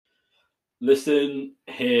Listen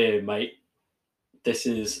here, mate. This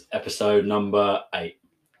is episode number 8.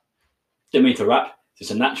 Didn't mean to rap. It's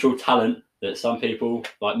a natural talent that some people,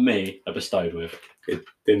 like me, are bestowed with. It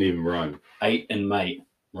didn't even rhyme. 8 and mate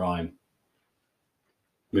rhyme.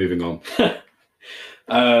 Moving on.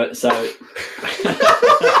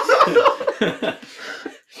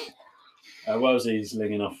 Wellesley's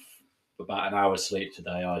linging off about an hour's sleep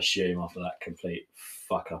today, I assume, after that complete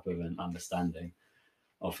fuck up of an understanding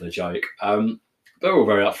of the joke. They're all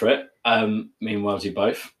very up for it. Me and Wellesley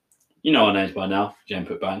both. You know our names by now. Jen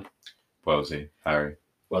put bang. Wellesley, Harry.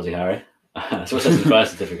 Wellesley Harry. That's what it says in the birth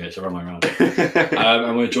certificate. It's the wrong way around.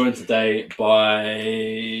 And we're joined today by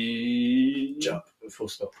Jup, full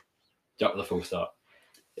stop. Jup with a full stop.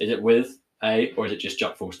 Is it with a, or is it just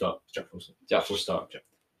Jup full stop? Jup full stop. Jup full stop. Jup.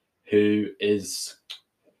 Who is,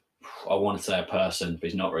 I want to say a person, but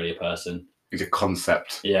he's not really a person. He's a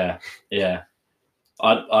concept. Yeah.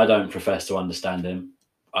 I don't profess to understand him.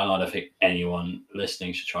 And I don't think anyone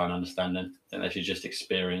listening should try and understand him. I think they should just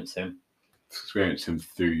experience him. Experience him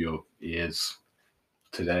through your ears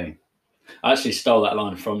today. I actually stole that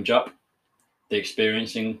line from Jup, the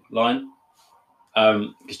experiencing line.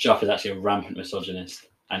 Because Jup is actually a rampant misogynist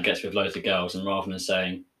and gets with loads of girls, and rather than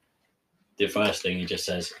saying the first thing, he just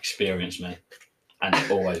says, experience me. And it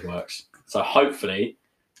always works. So hopefully,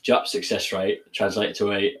 Jup's success rate translates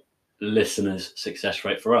to a listener's success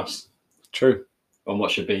rate for us. True. On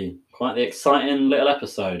what should be quite the exciting little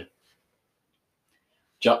episode.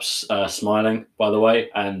 Jup's smiling, by the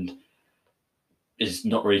way, and is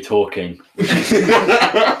not really talking. Not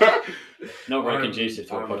very conducive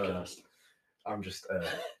to a podcast. I'm just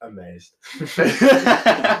amazed.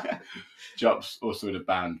 Jup's also in a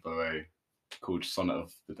band, by the way, called Sonnet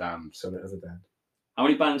of the Damned. Sonnet of the Damned. How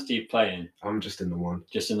many bands do you play in? I'm just in the one.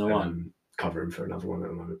 Just in the one? Covering for another one at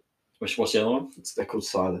the moment. What's the other one? They're called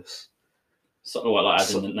Silas. So, what, like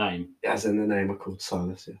as in the name? As in the name, are called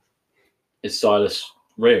Silas, yeah. Is Silas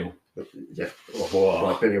real? Yeah. Whoa.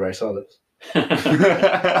 Like Billy Ray Cyrus. I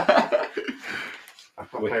I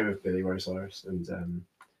play with Billy Ray Cyrus and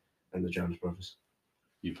the Jonas Brothers.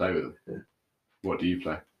 You play with them? Yeah. What do you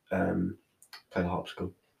play? Play the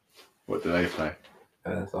harpsichord. What do they play?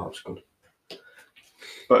 The harpsichord.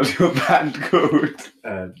 What's your band called?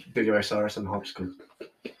 Billy Ray Cyrus and the harpsichord.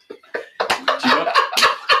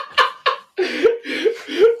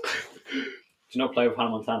 Do you not play with Hannah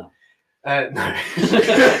Montana? No.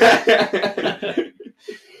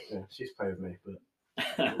 Yeah, she's playing with me, but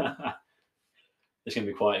It's going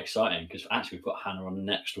to be quite exciting because actually we've got Hannah on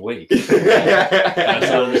next week. That's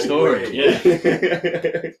another story. Yeah.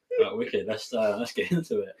 Right, wicked. Let's get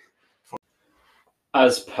into it.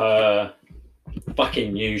 As per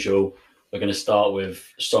fucking usual, we're going to start with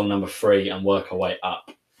song number 3 and work our way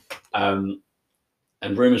up. And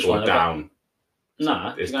rumours Or down.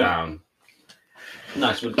 Nah, It's down.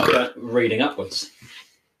 No, so we're reading upwards.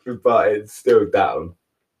 But it's still down.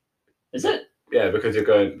 Is it? Yeah, because you're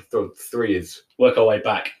going, 3 is, Work our way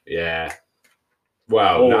back. yeah.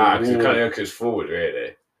 Well, Oh, nah, because it ooh. kind of goes forward,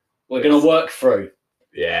 really. We're going to work through.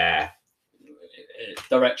 Yeah,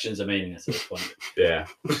 Directions are meaningless at this point. yeah.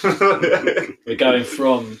 We're going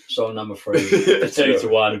from song number 3 to 2 to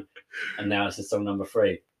 1, and now this is song number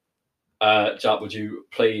 3. Jup, would you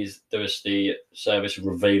please do us the service of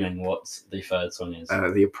revealing what the third song is?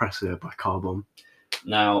 The Oppressor by Carbon.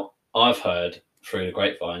 Now, I've heard through the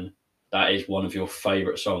grapevine that is one of your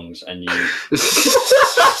favourite songs, and you,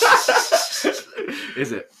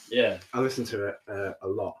 Is it? yeah, I listen to it a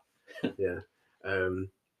lot. Yeah.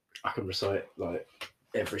 I can recite like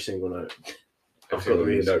every single note. I've got the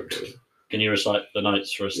music. note. can you recite the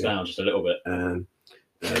notes for us Yeah. now, just a little bit?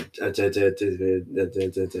 It's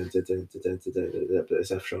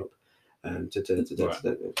F sharp.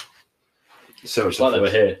 So It's like they were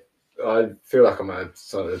here. I feel like I'm at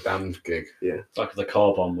a Damned gig. It's like if the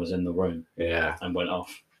car bomb was in the room Yeah, and went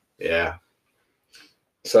off. yeah.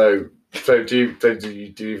 So do you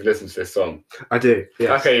even listen to this song? I do.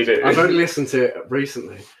 Yeah. Okay, you do. I've only listened to it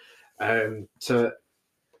recently. So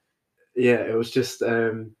yeah, it was just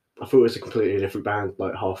I thought it was a completely different band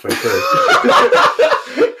like halfway through.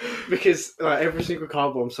 Because like every single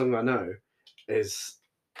Car Bomb song I know is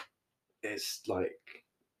like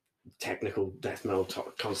technical death metal,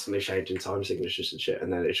 constantly changing time signatures and shit,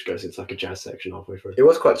 and then it just goes into like a jazz section halfway through. It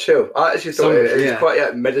was quite chill. I actually thought it was yeah.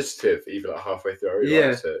 quite meditative, even like halfway through. I really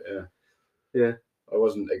liked it. Yeah. I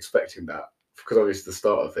wasn't expecting that because obviously the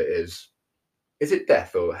start of it is it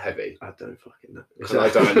death or heavy? I don't fucking know. Because I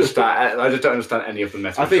don't understand. I just don't understand any of the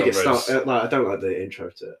metal. I think it's genres. not like I don't like the intro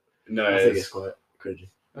to it. No, I think it's quite cringy.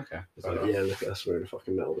 okay. It's like, yeah, look at us, we're in a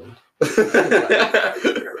fucking metal band.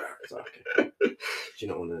 It's like, okay.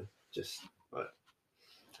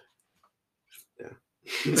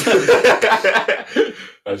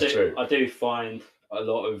 That's true. I do find a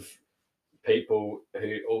lot of people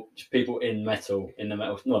people in the metal,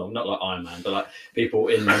 well, not like Iron Man, but like people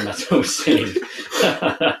in the metal scene,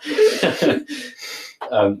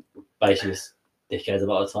 basically just dickheads a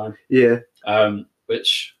lot of the time. Yeah.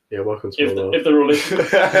 Which Welcome to the world. if they're all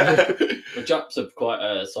the Jap's a quite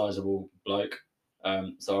a sizable bloke,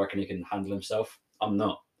 so I reckon he can handle himself. I'm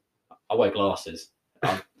not. I wear glasses.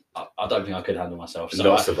 I don't think I could handle myself. So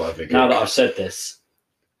Not surviving. now that I've said this,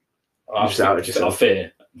 I yourself.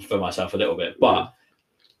 fear for myself a little bit, but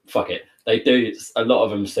fuck it. They do. A lot of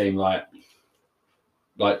them seem like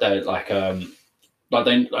they're they act like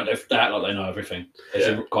they know everything. They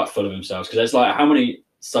seem quite full of themselves because there's like how many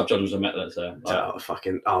subgenres of metal is there? Like,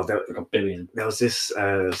 there, like a billion. there was this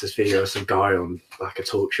video of some guy on like a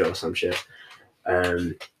talk show or some shit.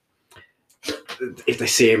 If they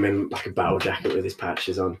see him in like a battle jacket with his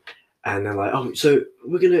patches on, and they're like, "Oh, so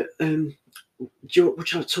we're gonna would you like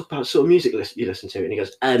to talk about sort of music you listen to?" And he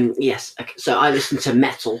goes, "Yes. Okay, so I listen to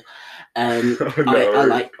metal.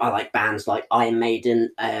 I like bands like Iron Maiden,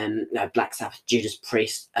 Black Sabbath, Judas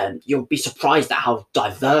Priest. You'll be surprised at how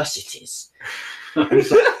diverse it is."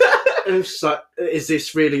 And it's like, is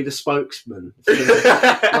this really the spokesman?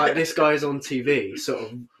 Like this guy's on TV, sort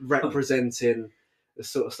of representing the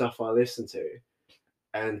sort of stuff I listen to,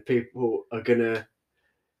 and people are gonna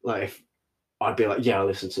like. If I'd be like, I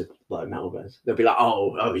listen to like metal bands. They'll be like,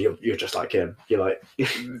 oh, you're just like him. You're like,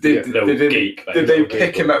 Did they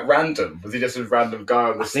pick him at random? Was he just a random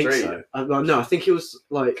guy on the street? I think so. No, I think he was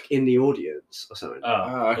like in the audience or something.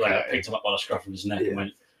 Oh, okay. Like I picked him up by the scruff of his neck and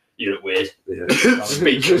went, "You look weird." Yeah.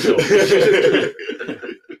 Speak.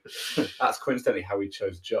 That's coincidentally how we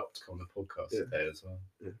chose Jop to come on the podcast today as well.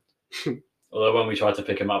 Yeah. Although when we tried to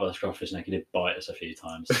pick him up by the scruff of his neck, he did bite us a few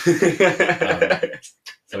times.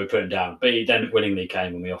 So we put him down. But he then willingly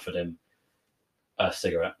came when we offered him a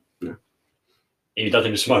cigarette. Yeah. He doesn't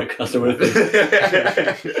even smoke. That's the weird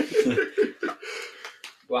thing.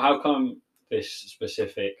 Well, how come this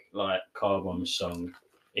specific like Car Bomb song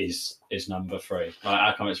is number 3? Like,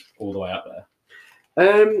 how come it's all the way up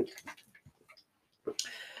there?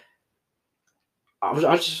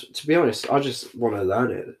 I just, to be honest, I just want to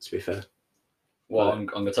learn it. To be fair. What,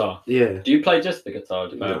 on guitar? Yeah. Do you play just the guitar?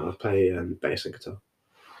 No, I play bass and guitar.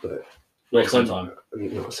 But not sometime.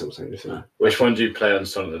 Not simultaneously. Which one do you play on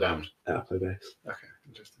Son of the Damned? I play bass. Okay,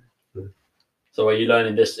 interesting. So are you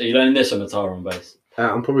learning this? Are you learning this on guitar or on bass?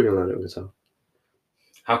 I'm probably gonna learn it on guitar.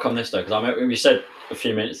 How come this though? Because I mean, we said a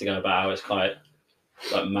few minutes ago about how it's quite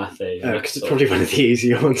like mathy. Because it's probably one of the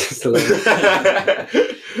easier ones to learn.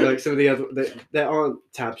 Like some of the other, there aren't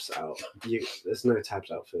tabs out. There's no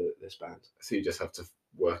tabs out for this band. So you just have to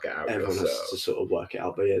work it out. Everyone yourself. has to sort of work it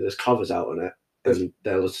out. But yeah, there's covers out on it. And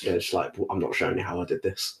they're just like, I'm not showing you how I did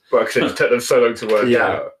this. Well, because it took them so long to work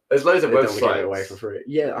out. There's loads of They don't want to give it websites. away for free.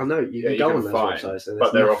 Yeah, I know. You can go on those websites. And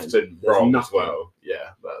but they're nothing. often There's wrong nothing. as well. Yeah,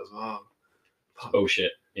 that as well.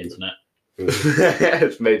 Bullshit, internet.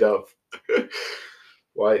 It's made up.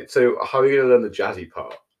 Right, so how are you going to learn the jazzy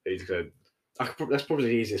part? Are you just going That's probably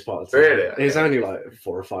the easiest part of the Really? song. It's only like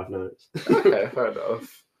 4 or 5 notes. okay, fair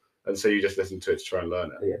enough. And so you just listen to it to try and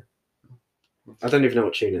learn it? Yeah. I don't even know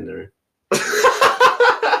what tune in they're in.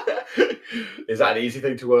 Is that an easy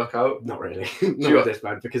thing to work out? Not really. Not with this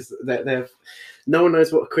band, because they've no one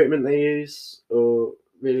knows what equipment they use or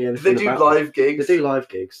really anything. Do they do about live gigs? They do live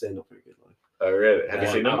gigs. They're not very good live. Oh, really? Have you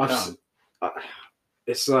seen them?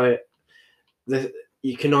 It's like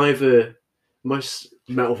you can either most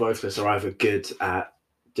metal vocalists are either good at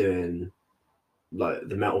doing like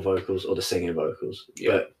the metal vocals or the singing vocals,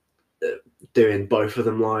 but doing both of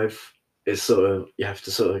them live is sort of you have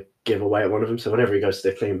to sort of give away at one of them. So whenever he goes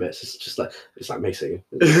to the clean bits, it's just like me singing.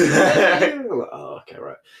 I'm like, oh, okay,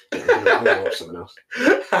 right. Yeah, I'm gonna watch something else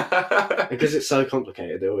because it's so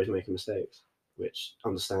complicated. They always making mistakes, which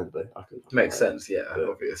understandably I can makes sense. Yeah,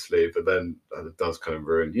 obviously, but then it does kind of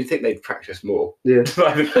ruin. You think they'd practice more? Yeah,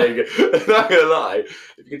 I'm not gonna lie.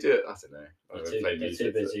 If you can do it, I don't know. They're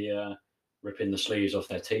too busy ripping the sleeves off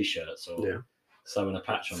their t-shirts or sewing a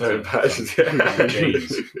patch on. Sewing patches.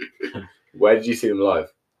 Jeans. Where did you see them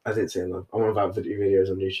live? I didn't see them live. I'm on about videos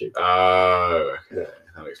on YouTube. Oh, okay.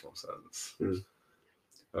 That makes more sense.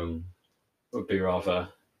 Would be rather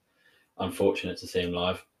unfortunate to see him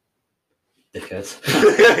live. Dickheads.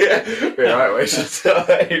 Be right, waste of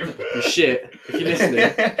time. Shit, if you're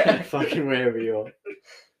listening, fucking wherever you are.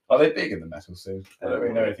 Are they big in the metal scene? I don't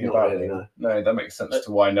really know anything about really, them. No, that makes sense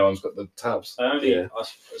to why no one's got the tabs. I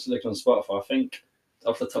was looking on Spotify. I think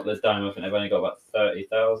off the top of the dome, I think they've only got about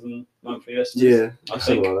 30,000 monthly listeners. Yeah, I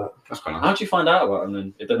think. like that. That's quite nice. How do you find out about them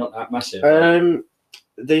then if they're not that massive?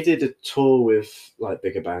 they did a tour with like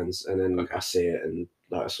bigger bands, and then Okay. I see it, and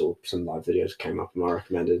like I saw some live videos came up, and I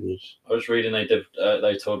recommended. And I was reading they did.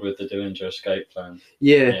 They toured with the Dillinger Escape Plan.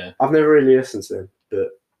 yeah, Yeah. I've never really listened to them, but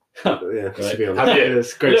yeah, Great. to be honest, Have you?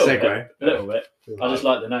 it's a great segue. A little bit. I just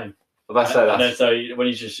like the name. Well, that's And then so when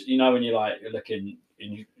you just, when you like you're looking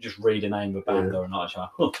and you just read a name of a band Yeah. or an artist, you're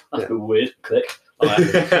like, oh, that's Yeah. a bit weird. Click. Like,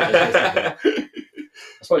 I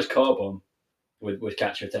suppose Car Bomb would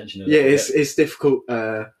catch your attention. Yeah, it's difficult.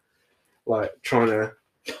 Like trying to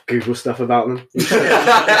Google stuff about them. You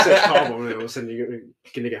search Carbon, and all of a sudden you're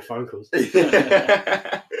gonna get phone calls.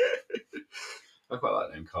 I quite like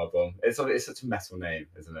that name, Car Bomb. It's such a metal name,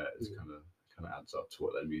 isn't it? It's kind of adds up to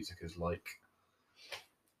what their music is like.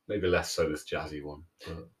 Maybe less so this jazzy one.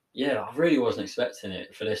 But... Yeah, I really wasn't expecting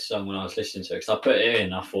it for this song when I was listening to it, because I put it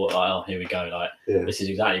in, I thought, like, oh, here we go, like Yeah. this is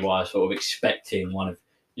exactly what I was sort of expecting one of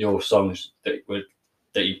your songs that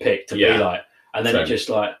you picked to Yeah. be like, and then Same. it just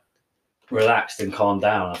like relaxed and calmed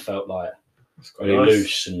down. I felt like It's quite really nice.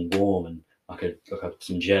 loose and warm and like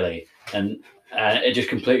some jelly, and it just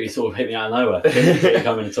completely sort of hit me out of nowhere. Didn't see it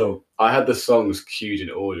coming at all. I had the songs queued in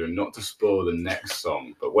order, and not to spoil the next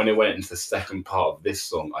song, but when it went into the second part of this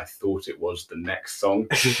song, I thought it was the next song,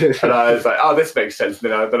 and I was like, "Oh, this makes sense."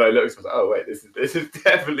 And then I looked, and I was like, "Oh, wait, this is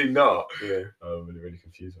definitely not." Yeah. Oh, really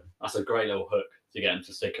confusing. That's a great little hook to get him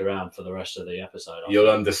to stick around for the rest of the episode. I You'll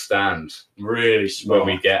think. understand Really smart.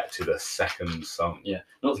 when we get to the second song. Yeah,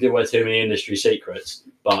 not to give away too many industry secrets,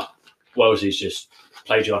 but Wellesley's just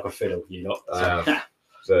played you like a fiddle. You lot. So,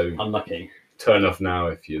 So unlucky. turn off now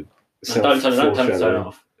if you Don't turn it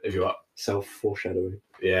off. are. Self-foreshadowing.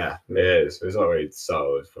 Yeah, it is. It's not really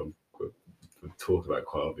subtle. It's from we talk about it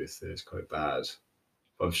quite obviously. It's quite bad.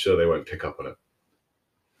 But I'm sure they won't pick up on it.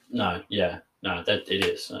 No, it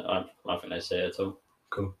is. I think they say it at all.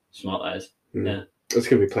 Cool. Smart that is. Mm. Yeah. It's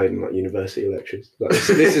going to be played in like university lectures. Like, this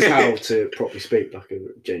is how to properly speak like a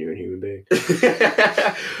genuine human being.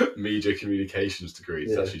 Media communications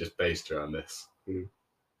degrees Yeah. actually just based around this.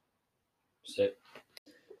 Sick.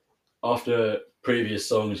 After previous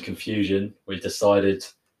song's confusion, we decided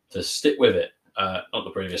to stick with it. Not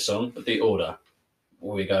the previous song, but the order.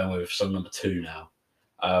 We're going with song number 2 now,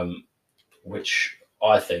 which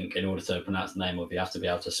I think, in order to pronounce the name of, you have to be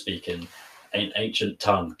able to speak in an ancient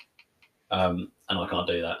tongue, and I can't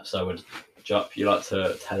do that. So, would Jup, you like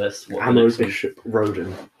to tell us what the Ammo next one- Bishop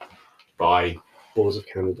Roden, Bye. Boars of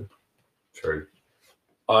Canada. True.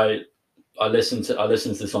 I listened to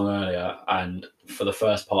the song earlier, and for the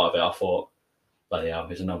first part of it, I thought, bloody hell,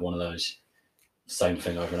 here's another one of those same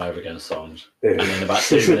thing over and over again songs. Yeah. And then about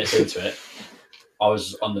 2 minutes into it, I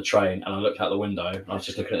was on the train and I looked out the window and I was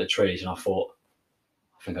just looking at the trees and I thought,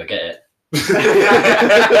 I think I get it.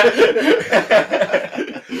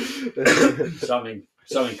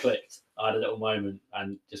 Something clicked. I had a little moment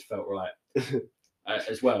and just felt right.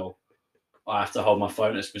 As well, I have to hold my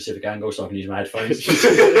phone at a specific angle so I can use my headphones.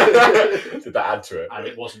 Did that add to it? And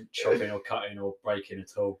it wasn't chopping or cutting or breaking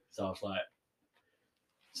at all. So I was like,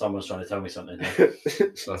 someone's trying to tell me something here.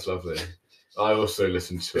 That's lovely. I also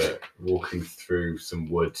listened to it walking through some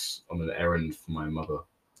woods on an errand for my mother.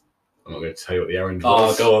 I'm not going to tell you what the errand Oh,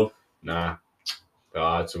 was. go on. Nah. But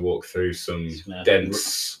I had to walk through some Yeah.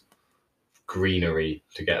 dense greenery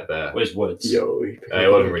to get there. Where's Woods? Yo, It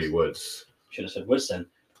wasn't really woods. Should have said Woods then.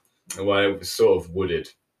 Well, it was sort of wooded.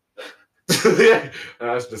 And I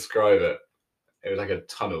have to describe it. It was like a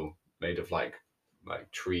tunnel made of like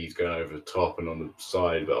trees going over the top and on the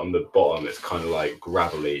side, but on the bottom it's kind of like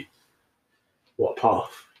gravelly. What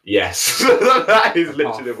path? Yes, that is A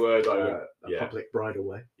literally path, the word I would. A yeah. public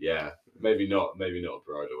bridleway. Yeah, maybe not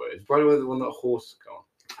Bridleway. Is Bridleway the one that horse go on?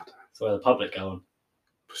 So where the public go on.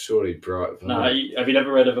 Surely Bridleway. No, have you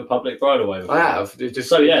never read of a public bridleway before? I have. It just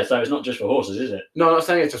So yeah, so it's not just for horses, is it? No, I'm not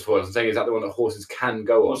saying it's just horses. I'm saying is that the one that horses can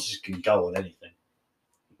go on. Horses can go on anything.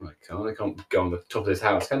 They can't go on the top of this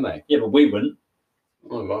house, can they? Yeah, but we wouldn't.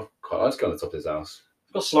 Oh, well, I'd quite like to go on the top of this house.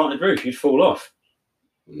 It's got a slanted roof, you'd fall off.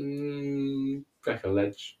 Like a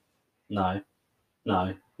ledge. No,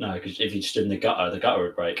 because if you stood in the gutter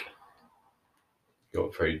would break. Got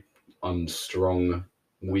a very unstrong,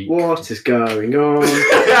 weak. What is going on?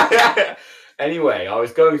 Anyway, I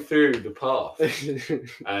was going through the path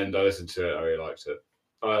and I listened to it. I really liked it.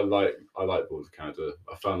 I like Boars of Canada.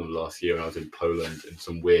 I found them last year when I was in Poland in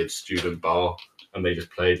some weird student bar, and they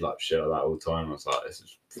just played like shit like that all the time. I was like, this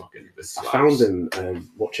I slaps. found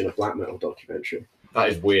him watching a black metal documentary. That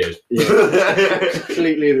is weird. Yeah,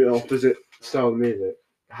 completely the opposite style of music.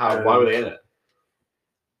 How? Why were they in it?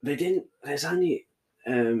 They didn't. There's only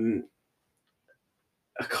a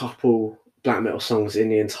couple black metal songs in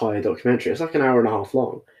the entire documentary. It's like an hour and a half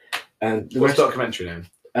long, And the What's rest, documentary name?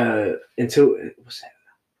 until what's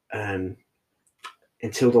it?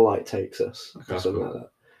 Until the Light Takes Us, Okay, or something cool. like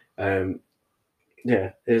that.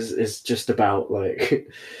 Yeah, it's just about like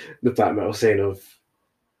the black metal scene of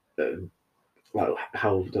like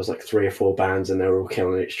how there's like 3 or 4 bands and they're all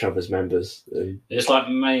killing each other's members. And, It's like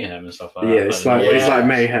Mayhem and stuff like yeah, that. it's like yeah. it's like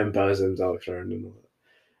Mayhem, Burzum, Dark Throne, and all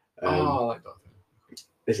that. I like that thing.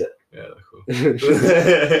 Is it? Yeah, they're cool.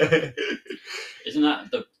 Isn't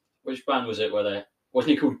that which band was it where they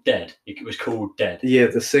wasn't he called Dead? It was called Dead. Yeah,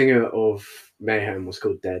 the singer of Mayhem was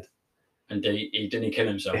called Dead. And he didn't kill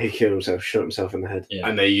himself. He killed himself, shot himself in the head. Yeah.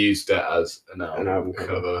 And they used it as an album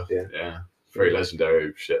cover. Yeah. Very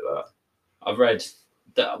legendary shit, that. I've read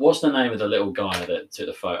that. What's the name of the little guy that took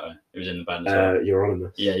the photo? He was in the band as well.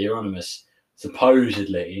 Euronymous. Yeah, Euronymous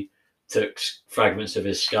supposedly took fragments of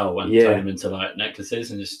his skull and turned them into like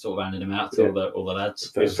necklaces and just sort of handed them out to all the lads.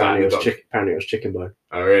 But apparently it was chicken bone.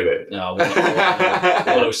 Oh, really? No, what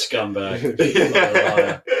a little scumbag.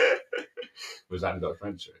 Was that in the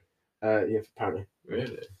documentary? Yeah, apparently.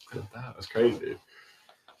 Really? That's crazy.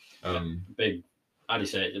 Big, how do you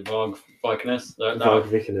say it? Vikiness? Varg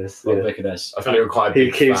Vikernes. Varg Yeah. Vikernes. I think you're quite a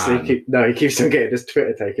big fan. He keeps on getting his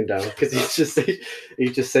Twitter taken down because he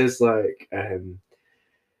just says like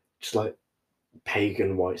just like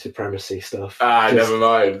pagan white supremacy stuff. Never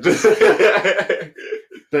mind.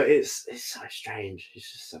 But it's so strange.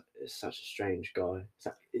 It's such a strange guy. It's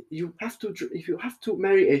like, if you have to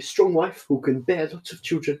marry a strong wife who can bear lots of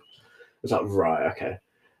children. It's like, right, okay.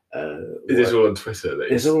 Is this all on Twitter?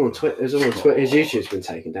 It's all on Twitter. It's all on Twitter. His YouTube's been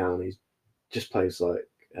taken down. He just plays like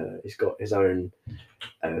he's got his own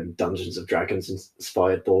Dungeons of Dragons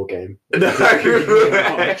inspired board game. No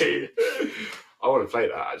way. I want to play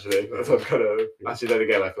that actually. That's kind of actually. Then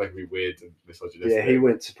again, I feel like it'd be weird and misogynistic. Yeah, he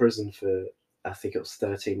went to prison for I think it was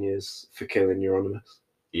 13 years for killing Euronymous.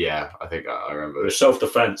 Yeah, I think I remember. It was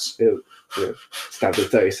self-defense. Yeah, stabbed him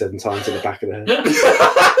 37 times in the back of the head.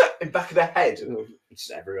 In back of the head.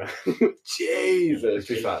 Just everywhere. Jesus.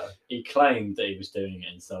 He claimed that he was doing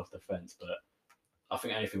it in self-defense, but I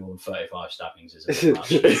think anything more than 35 stabbings is a bit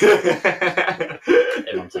much. If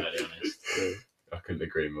I'm totally honest. I couldn't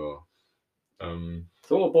agree more.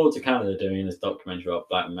 So what Boards of Canada doing in this documentary about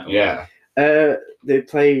black metal? Yeah. They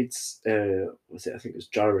played was it? I think it was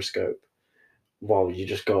Gyroscope. While you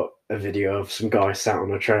just got a video of some guy sat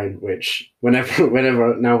on a train, which whenever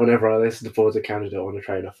I listen to Boards of Canada on a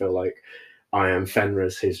train, I feel like I am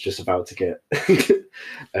Fenris who's just about to get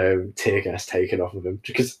tear gas taken off of him.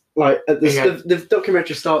 Because like the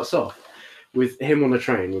documentary starts off with him on a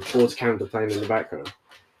train with Boards of Canada playing in the background.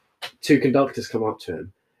 2 conductors come up to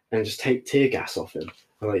him and just take tear gas off him.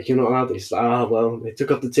 I'm like, you're not allowed this. He's like, well, they took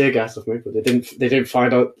off the tear gas off me, but they didn't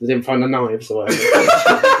find the knives or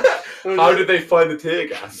whatever. How did they find the tear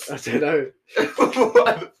gas? I don't know. What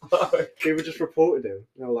the fuck? People just reported him.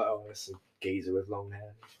 They were like, oh, there's some geezer with long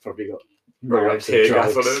hair. He's probably got Got tear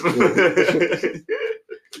gas on him.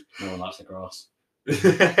 No one likes the grass.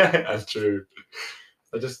 That's true.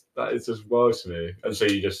 That is just wild to me. And so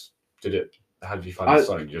you just did it. How did you find the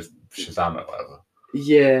song? You just Shazam it, whatever.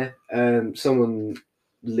 Yeah, someone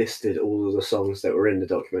listed all of the songs that were in the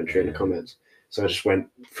documentary in the comments. So I just went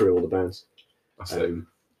through all the bands. That's it.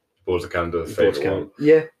 Boards of Canada, favourite one.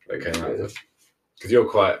 Yeah. That came out. Because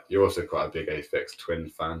you're also quite a big Aphex Twin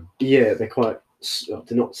fan. Yeah, they're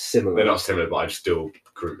not similar. They're not similar, but I'd still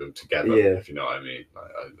group them together. Yeah. If you know what I mean.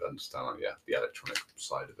 Like, I understand, the electronic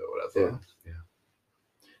side of it, or whatever. Yeah.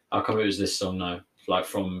 How come it was this song though? Like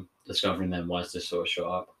from discovering them, why is this sort of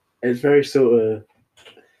shot up? It's very sort of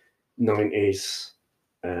 90s,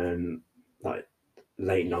 like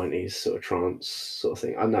late 90s sort of trance sort of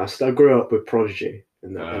thing. I know. I grew up with Prodigy,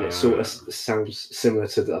 and it sort of sounds similar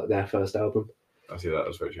to their first album. I see that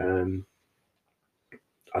as very true.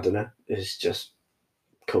 I don't know. It's just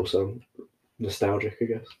a cool song, nostalgic, I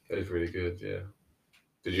guess. It is really good. Yeah.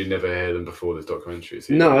 Did you never hear them before this documentary?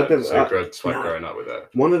 So no, I didn't. Growing up with it.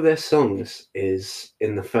 One of their songs is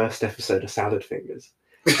in the first episode of Salad Fingers.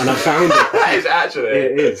 And I found it. That is actually.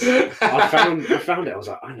 It is. I found it. I was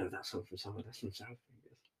like, I know that song from somewhere. That's from Salad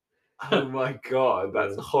Fingers. Oh my god,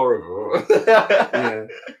 that's horrible. Yeah.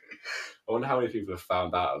 I wonder how many people have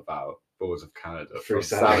found out about Boards of Canada Through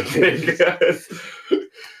from Salad Salad Fingers.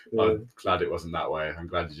 Yeah. I'm glad it wasn't that way. I'm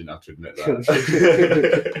glad you didn't have to admit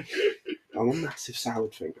that. I'm a massive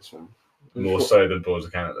Salad Fingers fan. More so than Boards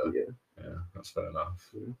of Canada. Yeah. Yeah, that's fair enough.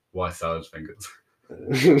 Yeah. Why Salad Fingers? Got a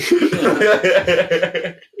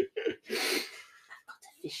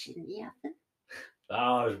fish in the oven.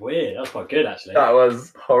 That was weird. That's quite good, actually. That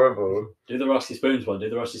was horrible. Do the Rusty Spoons one. Do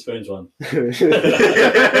the Rusty Spoons one. do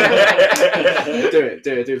it,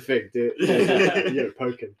 do the thing, do it. You're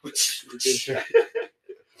poking.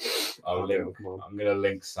 I'm gonna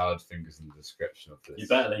link Salad Fingers in the description of this. You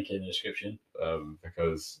better link it in the description.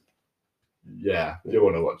 Because you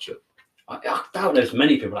want to watch it. I doubt there's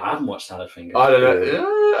many people that haven't watched Salad Fingers. I don't know.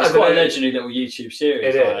 It's quite a legendary little YouTube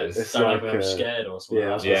series. It is. It's Don't like, Hope I'm Scared or something.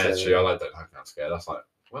 yeah, like that. Yeah, it's true. I like Don't Hope I'm Scared. That's like,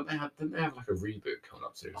 didn't they have like a reboot coming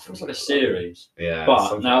up soon? I thought it was like a series. Yeah. But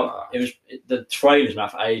something now like that. it was the trailers made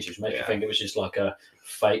for ages make you Yeah. think it was just like a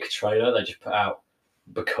fake trailer they just put out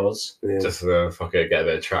because. Yeah. Just to fuck it, get a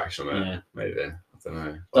bit of traction on it. Yeah. Maybe. I don't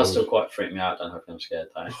know. That's still quite freaked me out. Don't Hope I'm Scared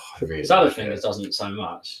though. I really Salad like Fingers it. doesn't so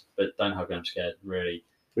much, but Don't Hope I'm Scared really.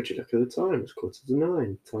 Would you look at the time? It's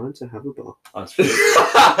 9:15. Time to have a bath. I just feel-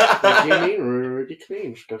 What do you mean? We're already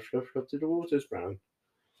clean. Scrub to the water's brown.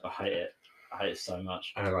 I hate it. I hate it so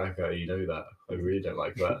much. I don't like how you know that. I really don't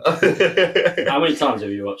like that. How many times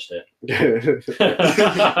have you watched it?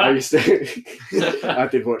 I used to. I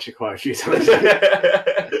did watch it quite a few times.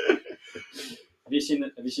 Have you seen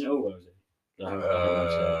it? Have you seen it all, Rosie? No, I haven't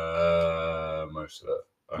watched it. Most of it.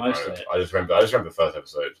 Most of it? I just remember the first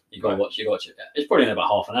episode. You gotta watch. You gotta watch it. It's probably in about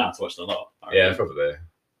half an hour to watch the lot. I Yeah, reckon. probably.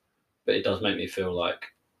 But it does make me feel like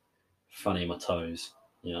funny in my toes.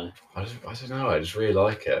 You know, I don't know. I just really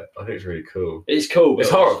like it. I think it's really cool. it's cool. But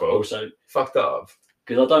It's horrible. Also, Fucked up.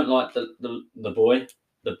 because I don't like the boy,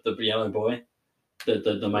 the yellow boy,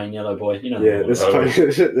 the main yellow boy. You know. Yeah, the one.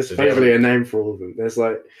 there's supposedly a name for all of them. There's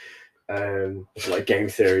like Game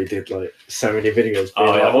Theory did like so many videos. Oh,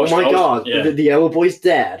 Being yeah, I like, watched- my I watched- god, yeah. the yellow boy's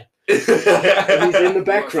dead. He's in the Fucking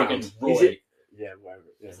background. Roy. He's in- Yeah, whatever.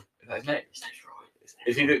 Yeah. Is that his name? His name's Roy.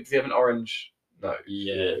 Does he have an orange? No.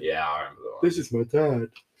 Yeah. Yeah, I remember that one. This is my dad.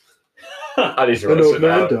 I need to An watch old it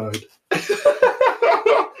man now. died.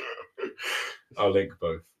 I'll link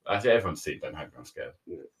both. I think everyone's seen Don't Hope I'm Scared.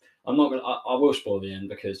 I'm not gonna. I will spoil the end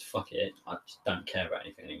because fuck it. I just don't care about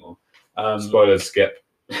anything anymore. Spoilers, skip.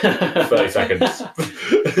 30 seconds.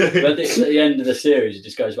 But at the end of the series, it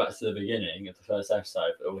just goes back to the beginning of the first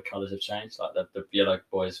episode. But all the colours have changed. Like the yellow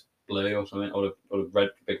boy's blue or something, or the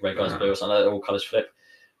big red guy's blue or something. All colours flip.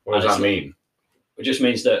 What does that mean? It just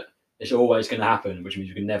means that it's always going to happen, which means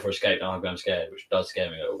you can never escape. Don't Hope I'm Scared, which does scare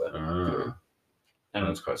me a little bit. And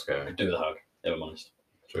That's quite scary. do the hug. If I'm honest.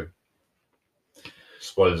 True.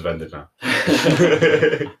 Spoilers have ended now.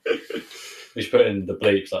 We should put in the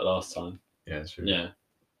bleeps like last time. Yeah, that's true. Yeah.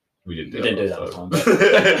 We didn't do We that didn't do last that time. last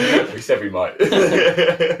time, We said we might.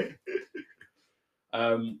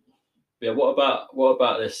 Yeah. What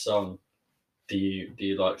about this song? Do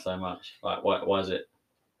you like so much? Like why is it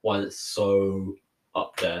so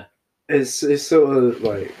up there? It's sort of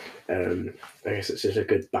like I guess it's just a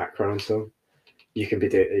good background song. You can be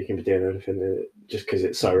doing anything just because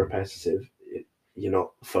it's so repetitive. You're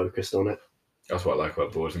not focused on it. That's what I like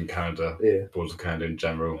about Boards in Canada. Yeah. Boards of Canada in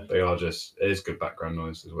general. They are just, it is good background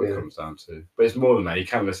noise is what Yeah. it comes down to. But it's more than that. You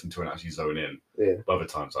can listen to it and actually zone in. Yeah. But other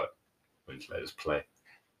times, like, we just let us play.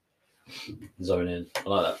 Zone in. I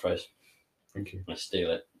like that phrase. Thank you. I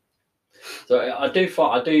steal it. So I do.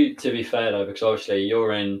 To be fair though, because obviously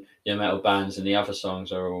you're in your metal bands and the other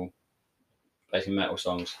songs are all basically metal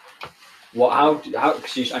songs. How?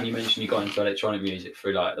 Cause you mentioned you got into electronic music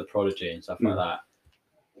through like the Prodigy and stuff like that.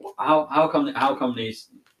 How come these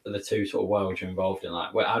are the two sort of worlds you're involved in?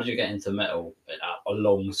 Like, how did you get into metal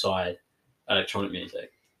alongside electronic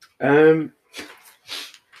music?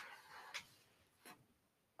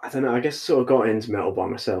 I don't know. I guess I sort of got into metal by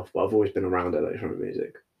myself, but I've always been around electronic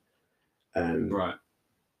music. Right.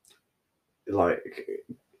 Like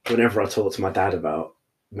whenever I talk to my dad about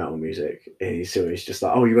metal music, he's always just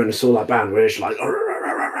like, "Oh, you went and saw that band?" Where it's like,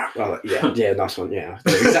 well, yeah, nice one, yeah.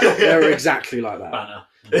 They're exactly like that. Banner.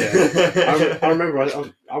 Yeah. I remember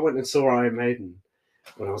I went and saw Iron Maiden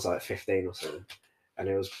when I was like 15 or something, and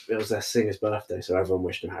it was their singer's birthday, so everyone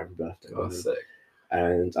wished him happy birthday. Oh, sick.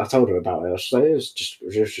 And I told him about it. I was like, it was just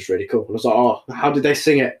really cool. And I was like, oh, how did they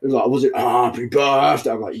sing it? It was like, was it happy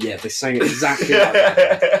birthday? I'm like, yeah, they sang it exactly like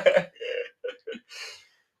that.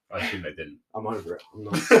 I assume they didn't. I'm over it. I'm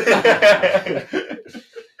not.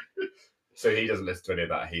 So he doesn't listen to any of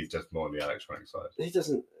that. He's just more on the electronic side. He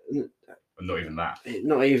doesn't. And not even that.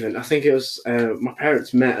 Not even. I think it was my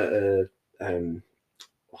parents met at a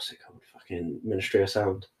what's it called? Fucking Ministry of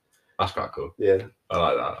Sound. That's quite cool. Yeah. I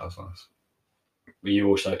like that. That's nice. Were you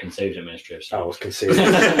also conceived in Ministry of I Sound? was conceived.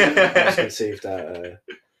 I was conceived at.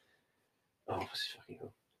 What's it fucking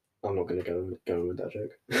called? I'm not going to go with that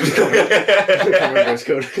joke. I can't remember what it's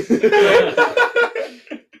called.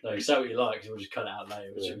 Like, say what you like, because we'll just cut it out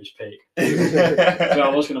later, which Yeah. was peak. So I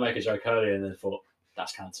was going to make a joke earlier and then thought,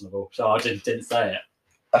 that's cancelable. So I didn't say it.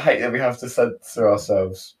 I hate that we have to censor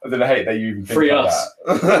ourselves. I don't hate that you even think Free like us.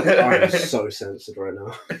 I am that. so censored right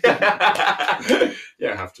now. You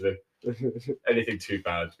don't have to do. Anything too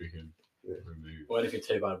bad we can remove. Well, anything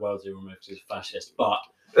too bad, well do remove because he's a fascist. But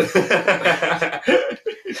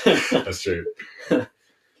That's true.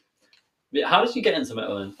 yeah, how did you get into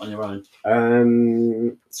metal then, on your own?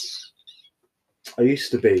 I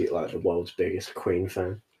used to be like the world's biggest Queen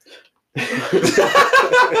fan.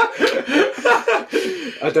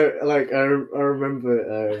 I don't like. I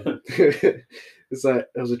remember. It's like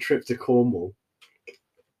there was a trip to Cornwall,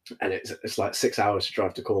 and it's like 6 hours to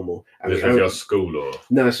drive to Cornwall. And This was your school or?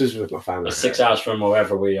 no, this was with my family. That's 6 hours from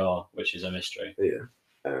wherever we are, which is a mystery.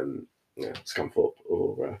 Yeah, Scunthorpe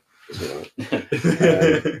or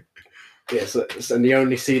something. Yeah, so and the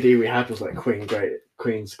only CD we had was like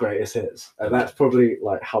Queen's Greatest Hits, and that's probably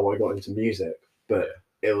like how I got into music. But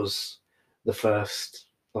it was the first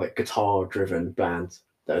like guitar-driven band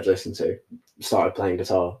that I'd listened to. Started playing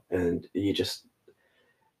guitar, and you just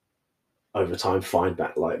over time find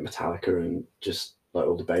back like Metallica and just like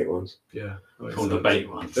all the bait ones. Yeah. All the bait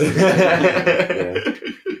ones.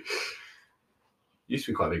 Used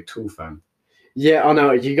to be quite a big Tool fan. Yeah, I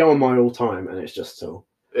know. You go on my all-time, and it's just Tool.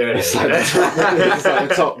 Yeah. It's like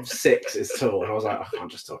the top 6 is Tool, and I was like, I can't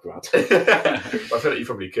just talk about Tool. I feel like you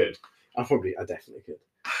probably could. I definitely could.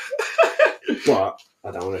 But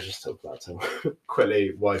I don't want to just talk about Tool.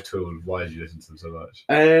 Quickly, why Tool? Why did you listen to them so much?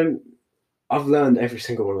 I've learned every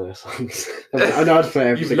single one of their songs. I know how to play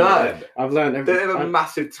every You've single learned? one. I've learned every. They have a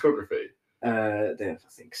massive discography. They have, I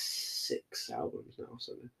think, 6 albums now.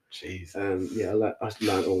 So, Jeez. yeah, I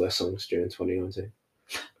learned all their songs during 2019.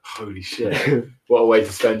 Holy shit. What a way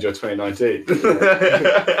to spend your 2019.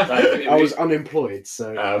 I was unemployed,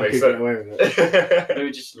 so I makes could get sense. away with it.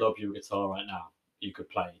 Maybe just lob you a guitar right now. You could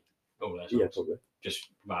play all their songs. Yeah, probably. Just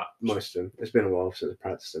about Most of them. It's been a while since I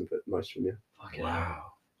practiced them, but most of them, yeah. fucking hell.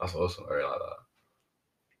 Wow. That's awesome. I really like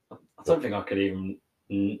that. I don't think I could even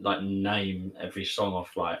like name every song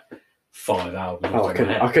off like 5 albums. Oh, I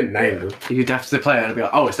couldn't name them. You'd have to play it and be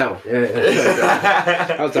like, oh, it's that one.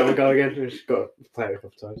 Yeah. How's that one go again? We've just got to play it a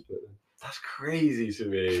couple times. But That's crazy to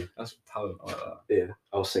me. That's talent. I like yeah,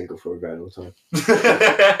 I was single for a very long time.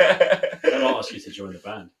 that. They might ask you to join the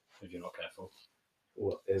band if you're not careful.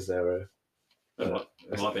 What is there a? It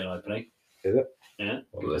might be an opening. Is it? Yeah.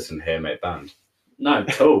 Well, listen here, mate, band. No,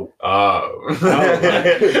 Tool. Oh.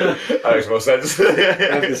 That makes more sense. I was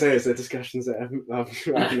gonna say, is there discussions that I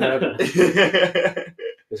haven't heard of?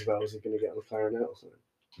 As well, is he going to get on the clarinet or something?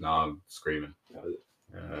 No, I'm screaming.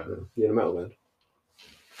 You're in a metal band.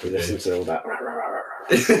 We listen to all that.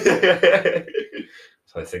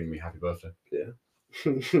 So they sing me happy birthday.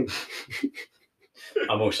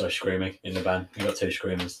 I'm also screaming in the band. We've got 2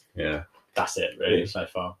 screamers. Yeah. That's it, really, so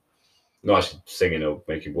far. Not actually singing or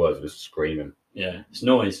making words, but just screaming. Yeah, it's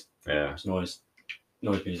noise. Yeah. It's noise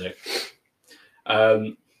music.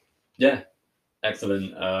 Yeah,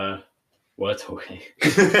 excellent word talking.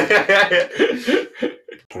 Trying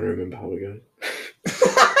to remember how we go.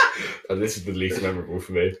 And this is the least memorable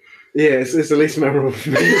for me. Yeah, it's the least memorable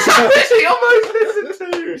for me. Actually, almost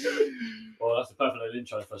listened to. Well, that's the perfect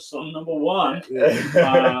intro for song number 1.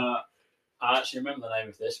 I actually remember the name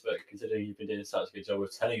of this, but considering you've been doing such a good job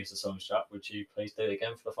of telling us the song struck, would you please do it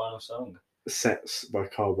again for the final song? Sets by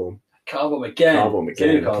Car Bomb. Car Bomb again. Car Bomb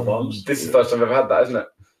again. 2 car bombs. This is the first time I've ever had that, isn't it?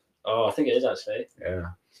 Oh, I think it is actually. Yeah.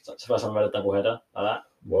 It's the first time I've had a double header like that.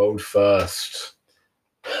 World first.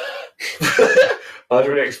 I was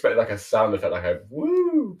really expect like a sound effect, like a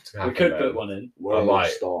woo. To We happen could then. put one in. World might.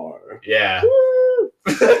 Star. Yeah.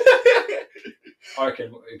 I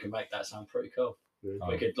reckon we can make that sound pretty cool. Yeah.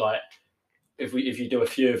 We could like, if you do a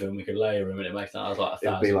few of them, we could layer them and it makes that like 1,000.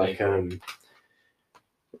 It'd be like, people.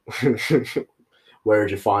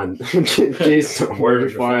 where'd you find? Jeez, where'd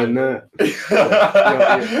you find that?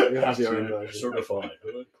 You'll have your own version. Certified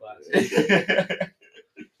hood classic.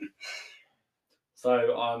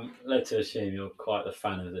 So I'm led to assume you're quite the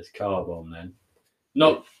fan of this Car Bomb then.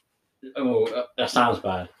 Not, well, that sounds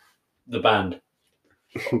bad. The band.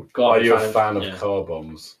 Are you a fan of yeah. car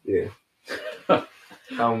bombs? Yeah.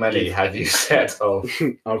 How many have you set off?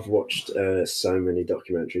 I've watched so many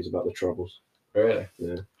documentaries about the Troubles. Really?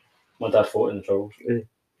 My dad fought in the Troubles. Really?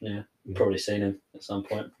 Yeah. Probably seen him at some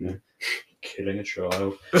point. Yeah. Killing a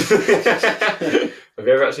child. Have you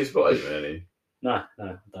ever actually spotted him in any? No,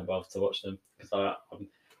 I don't bother to watch them because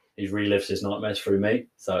he relives his nightmares through me.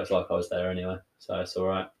 So it's like I was there anyway. So it's all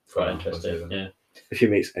right. Quite Oh, interesting. I see Yeah. If he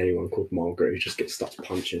meets anyone called Margaret, he just starts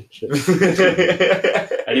punching. Shit.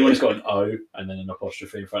 Anyone who's got an O and then an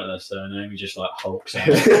apostrophe in front of their surname, he just like hulks out.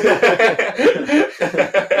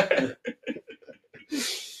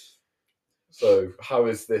 So, how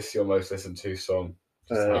is this your most listened to song?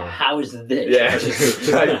 How is this? Yeah.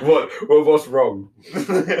 Like, what's wrong?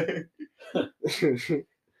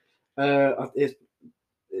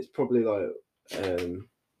 It's probably like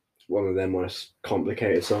one of their most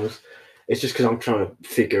complicated songs. It's just because I'm trying to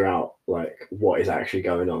figure out like what is actually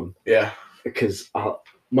going on. Yeah. Because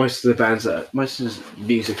most of the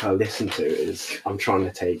music I listen to is I'm trying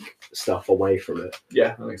to take stuff away from it.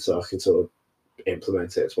 Yeah, that makes So sense. I can sort of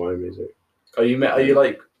implement it as my own music. Are you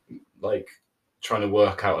like trying to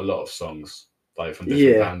work out a lot of songs like from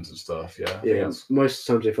different bands and stuff? Yeah. I think Yeah. Most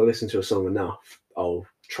times, if I listen to a song enough, I'll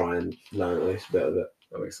try and learn at least a bit of it.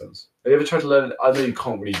 that makes sense. Have you ever tried to learn? I know you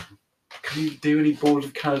can't really. Can you do any Balls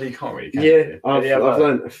of Canada? You can't really. Can you? I've Yeah,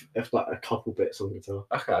 learned like a couple bits on guitar.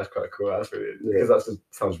 Okay, that's quite cool. That's really Yeah. because that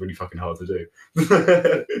sounds really fucking hard to do.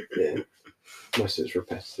 Yeah, most of it's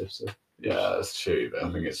repetitive. So Yeah, that's true. But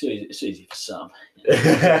I think It's easy for some.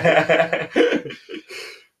 that's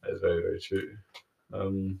very, very true.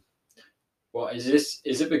 What is this?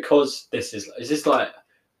 Is it because is this like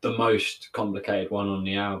the most complicated one on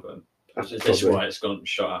the album? Is this Probably. why it's gone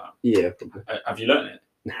shot out? Yeah, probably. Have you learned it?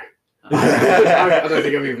 No. I don't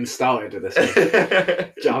think I've even started with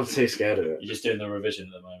this one. I'm too scared of it. You're just doing the revision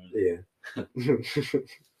at the moment. Yeah. Do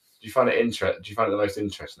you find it the most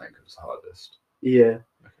interesting? Because it's the hardest. Yeah.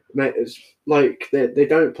 Mate, it's like they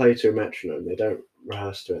don't play to a metronome, they don't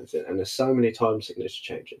rehearse to anything, and there's so many time signature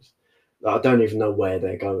changes that I don't even know where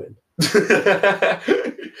they're going.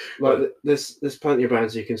 Like there's plenty of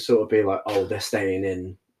bands you can sort of be like, oh, they're staying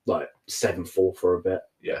in like 7/4 for a bit.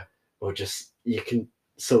 Yeah. Or just you can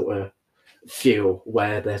sort of feel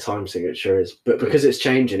where their time signature is. But because it's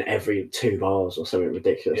changing every 2 bars or something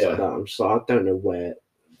ridiculous like that, I'm just like, I don't know where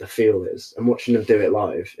the feel is. And watching them do it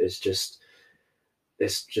live is just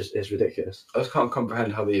it's ridiculous. I just can't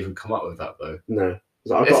comprehend how they even come up with that though. No.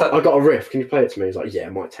 Like, I got a riff. Can you play it to me? He's like, yeah,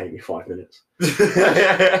 it might take me 5 minutes.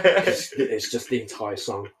 It's just the entire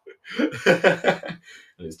song, And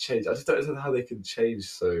it's changed. I just don't know how they can change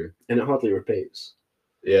so. and it hardly repeats.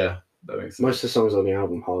 Yeah, that makes sense. Most of the songs on the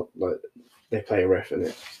album, they play a riff, and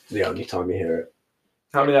it's the only time you hear it.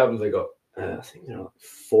 How many albums they got? I think they're like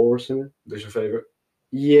 4 or something. What's your favourite?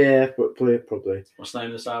 Yeah, but probably. What's the name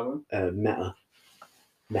of this album?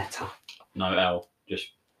 Meta. No L. Just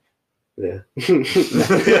Yeah.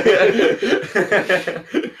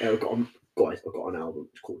 I've got an album.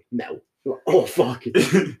 It's called Metal. Like, oh fuck it.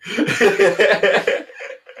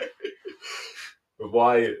 But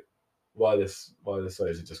why this way?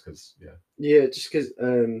 Is it just because Yeah, just because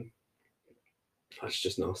that's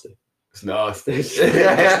just nasty. it's nasty? It's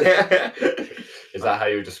nasty. Is that how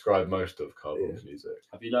you would describe most of Cardboard's music?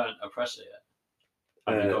 have you learned Oppressor yet?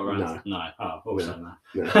 Have you got around? No. Oh, what was that?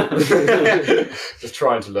 No. Just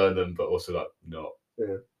trying to learn them, but also like not.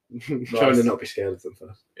 Trying to not be scared of them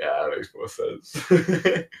first. Yeah, that makes more sense.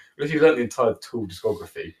 But if you've learned the entire Tool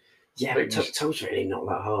discography, Yeah, but Tool's really not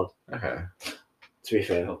that hard. okay. To be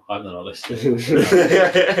fair. Oh, I'm not listening.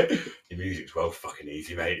 Your music's well fucking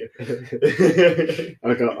easy, mate.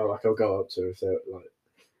 I'll go up to if they're like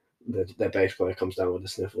their bass player comes down with the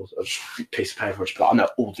sniffles. I'll just piece of paper. I'll just be like, I know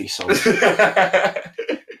all these songs. Have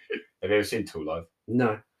you ever seen Tool live?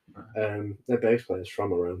 No. Their bass player's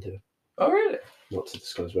from around here. Oh, really? Not to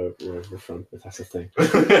disclose where we're from, if that's a thing.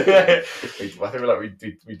 I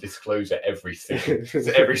think we disclose it every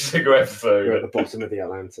single episode. We're at the bottom of the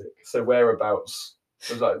Atlantic. So whereabouts?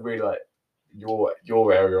 Was like really like your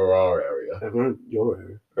area or our area? Around your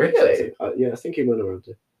area. Really? Yeah, I think he went around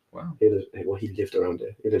here. Wow. He lived around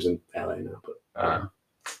here. He lives in LA now, but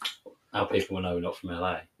How people will know we're not from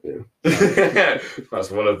LA.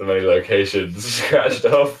 That's one of the many locations scratched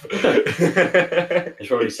off. There's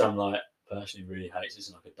probably some like person who really hates this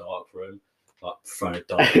in like a dark room, like throwing a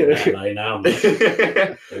dart in LA now. I'm like,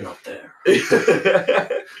 they're not there.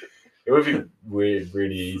 It would be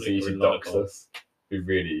really easy to Flickering dox light bulb. us. It'd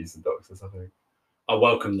be really easy to dox us, I think. I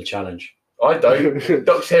welcome the challenge. I don't.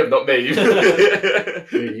 Dox him, not me. you're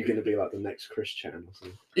going to be like the next Chris Chan or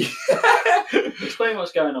something. Explain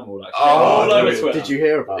what's going on, all that. Oh, all over no, Twitter. Did you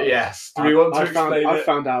hear about it? Yes. Do we want to explain I it?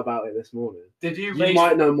 found out about it this morning. Did you? You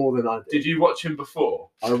might know more than I did. Did you watch him before?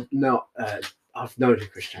 I've known who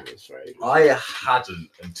Chris Chan is for ages. I hadn't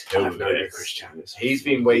until I've known who this. Chris Chan is. He's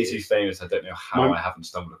been way too famous. I don't know how I haven't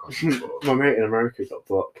stumbled across him before. My mate in America got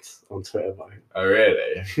blocked on Twitter by him. Oh,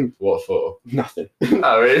 really? What for? Nothing.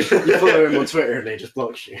 Oh, really? You follow him on Twitter and he just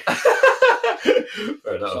blocks you.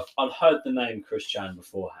 Fair enough. I'd heard the name Chris Chan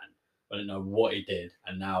beforehand. I didn't know what he did,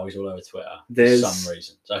 and now he's all over Twitter There's- for some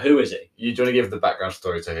reason. So who is he? You do you want to give the background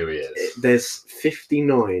story to who he is? There's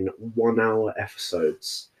 59 1-hour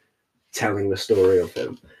episodes telling the story of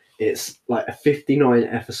him. It's like a 59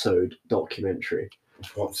 episode documentary.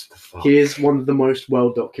 What the fuck? He is one of the most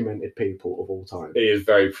well documented people of all time. He is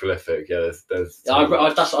very prolific. Yeah, there's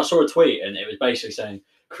I saw a tweet, and it was basically saying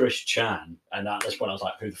Chris Chan, and at this point I was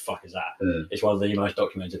like, who the fuck is that? Mm. He's one of the most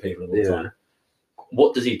documented people of all Yeah. time.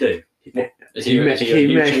 What does he do? Is He he, ma- is he a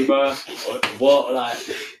he ma- YouTuber? Or what? Like,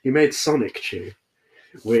 He made Sonic Chew,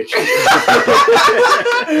 which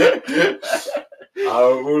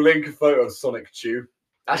We'll link a photo of Sonic Chew.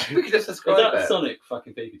 Actually, we could just is describe that it. Sonic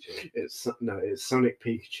fucking Pikachu? it's Sonic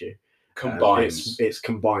Pikachu. Combined It's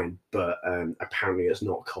combined, but apparently it's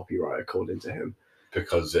not copyright according to him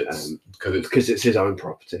because it's because it's his own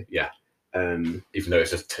property. Yeah. Um, even though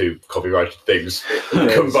it's just two copyrighted things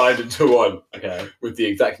Yes. combined into one Okay. with the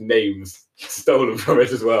exact names stolen from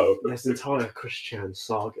it as well. there's entire Chris Chan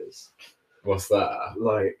sagas What's that?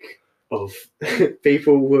 like of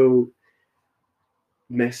people will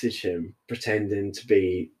message him pretending to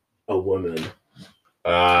be a woman.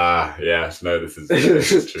 Ah, yes, no, this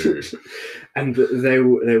is true. And they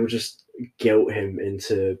will just guilt him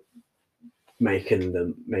into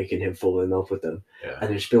making him fall in love with them, Yeah. and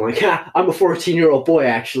they'll just be like, "Ha, I'm a 14-year-old boy,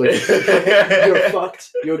 actually. You're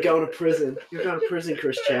fucked. You're going to prison. You're going to prison,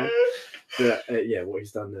 Chris Chan." But yeah, what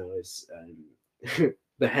he's done now is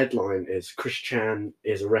the headline is Chris Chan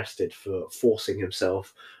is arrested for forcing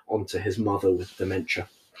himself onto his mother with dementia.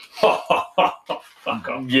 Fuck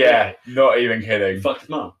off. Yeah, not even kidding. Fuck his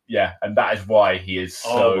mum. Yeah, and that is why he is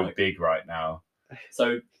Oh so my- big right now,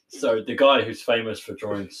 So the guy who's famous for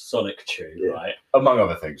drawing Sonic Chew, Yeah. right? among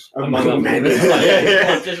other things. Among many.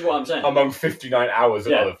 This is what I'm saying. Among 59 hours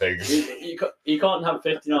of Yeah. other things. You can't have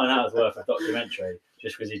 59 hours worth of documentary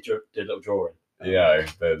just because he did a little drawing. Yeah,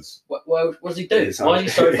 there's. What does he do? It's Why is he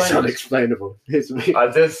so it's famous? unexplainable. It's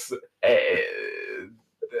I just.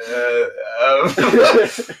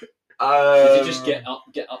 Did he just get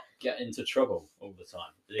into trouble all the time?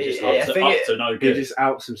 Did he just I think up to no he good? just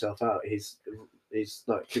outs himself out. He's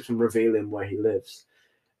like keeps on revealing where he lives,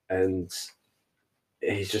 and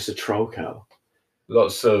he's just a troll cow.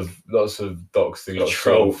 Lots of doxing, A lots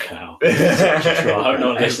troll of cow. I hope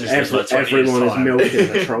no one listens to this like 20 years Everyone is time. milking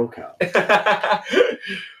a troll cow.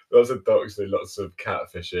 lots of doxing, lots of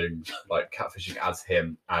catfishing, like catfishing as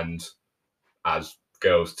him and as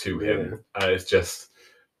girls to him, and it's just.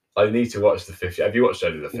 I need to watch the 50. Have you watched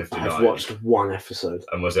any of the 59? I've watched one episode,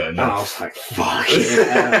 And was it and I enough? was like, "Fuck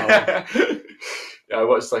hell." Yeah, I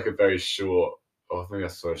watched like a very short. I think I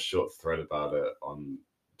saw a short thread about it on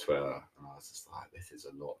Twitter, and I was just like, "This is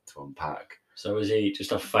a lot to unpack." So is he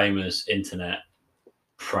just a famous internet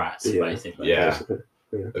prat, Yeah. basically? Yeah.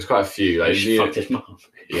 There's quite a few. Like, He fucked his mum.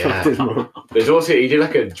 yeah. His mum. There's also he did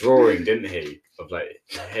like a drawing, didn't he, of like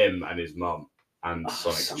him and his mum and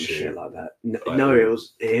Some Sonic shit Chew. like that. No, Like- no, it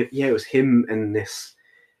was him and this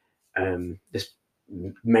this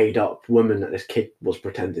made up woman that this kid was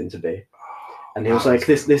pretending to be, and he was like,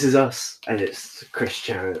 "This is us," and it's Chris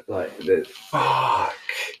Chan. Like Fuck.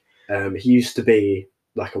 he used to be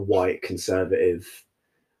like a white conservative,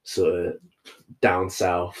 sort of down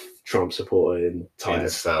south Trump supporting type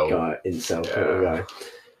Incel. guy, incel kind of Yeah. guy.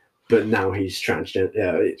 But now he's transgender.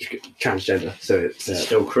 Yeah, it's transgender. So it's It's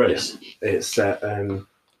still Chris. it's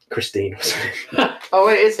Christine. Or something. Oh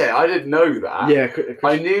wait, is it? I didn't know that. Yeah,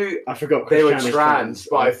 I knew I forgot they were Chris Chan is trans,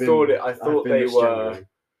 but I I've been- thought I've been they were. misgendering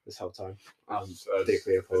this whole time.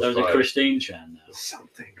 Particularly So there's a Right. Christine Chan now.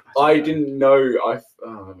 Something. I don't know. didn't know.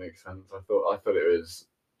 Oh, that makes sense. I thought it was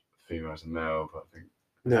female to male, but I think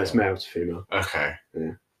No, it's male to female. okay.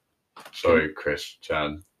 Yeah. Sorry, Chris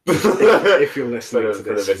Chan. If you're for listening the, to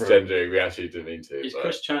for this, the misgendering, we actually didn't mean to. Is but-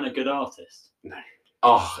 Chris Chan a good artist?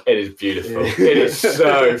 Oh, it is beautiful. Yeah. It is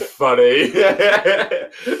so funny.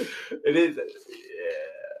 It is.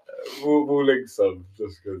 Yeah. We'll link some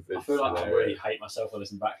just because I feel like I really hate myself for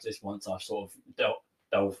listening back to this once I've sort of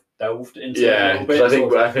delved into it a Yeah, little 'cause bit. I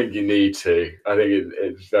think sort of. I think you need to. I think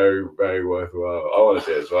it's very very worthwhile. I want to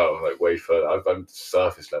do it as well, like way further. I've done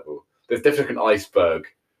surface level. There's definitely an iceberg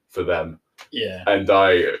for them, Yeah. and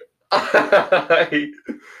I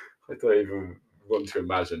don't even want to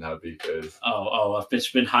imagine how deep it is. Oh, I've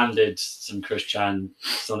just been handed some Chris Chan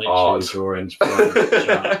Sonic Art. Chew drawings from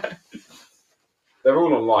Chan. They're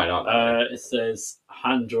all online, aren't they? It says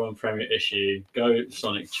hand drawn Premier issue. Go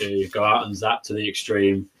Sonic Chew. Go out and zap to the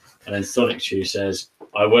extreme. And then Sonic Chew says,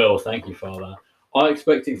 "I will. Thank you, Father." I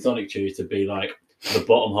expected Sonic Chew to be like the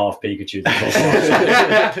bottom half Pikachu, the top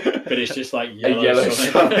half Sonic, but it's just like yellow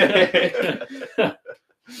Sonic. I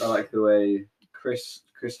like the way Chris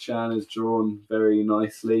Chan is drawn very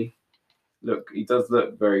nicely. Look, he does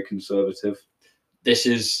look very conservative. This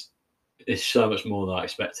is so much more than I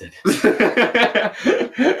expected.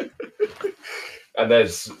 And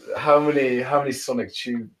there's how many Sonic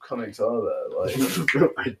Tube comics are there? Like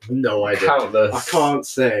I have no idea. countless. I can't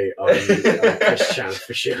say I'm a Chris Chan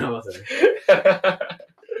aficionado.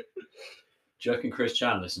 Do you reckon Chris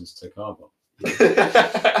Chan listens to Carbon?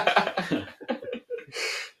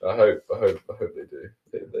 I hope they do.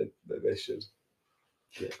 They should.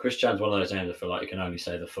 Chris Chan's one of those names I feel like you can only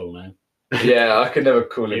say the full name. Yeah, I could never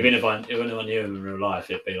call him. Even if I knew him in real life,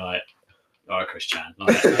 it'd be like, all right, Chris Chan.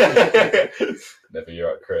 Like, Never, you're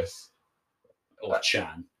right, Chris. or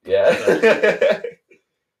Chan. Yeah.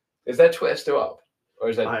 Is their Twitter still up, or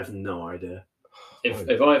is that? I have no idea.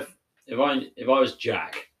 If I was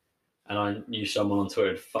Jack and I knew someone on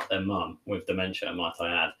Twitter would fuck their mum with dementia and might I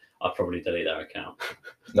add, I'd probably delete their account.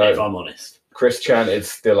 No, If I'm honest. Chris Chan is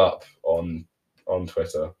still up on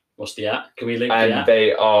Twitter, What's the at? Can we link the and at?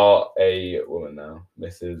 they are a woman now.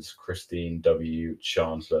 Mrs. Christine W.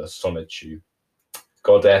 Chandler Sonichu,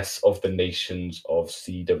 goddess of the nations of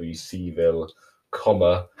CWCville,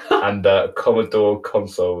 and the Commodore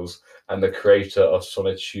consoles, and the creator of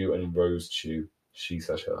Sonichu and Rosechu. She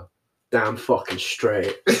says her. Damn fucking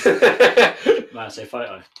straight. Man, say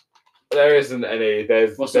photo. There isn't any.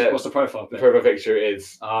 What's the profile the pic? profile picture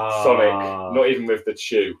is Sonic, not even with the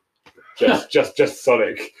chew. Just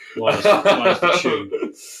Sonic. minus the tube.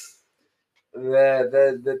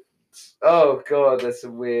 The oh god, there's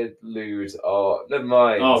some weird lewd art. Never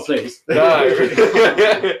mind. Oh, please. No.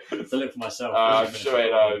 To look for myself. I'm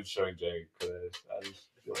showing Jamie.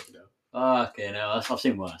 Okay, no, I've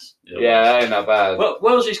seen worse. Yeah, that ain't that bad. Well,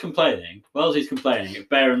 Wellesley's complaining.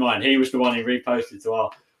 Bear in mind, he was the one who reposted to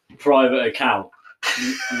our private account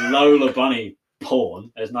Lola Bunny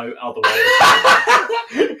porn. There's no other way of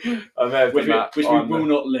saying it. I may have Which done that we on- will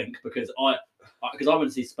not link because I went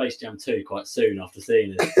to see Space Jam 2 quite soon after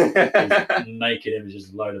seeing his naked images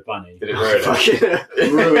of Lola Bunny. Did it ruin it?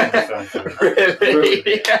 Fucking Ruined the film for me.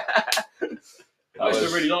 Really? I used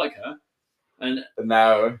to really like her, and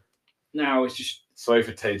Now, now it's just sorry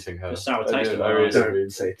for tainting her. The sour taste of I her really eyes. don't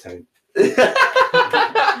say taint.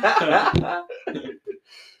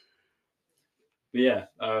 but yeah.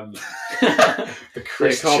 The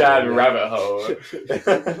Chris Yeah, Chan can't be, rabbit hole.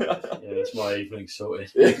 Yeah, that's my evening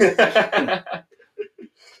sorted. Yeah.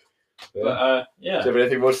 But yeah, Do you have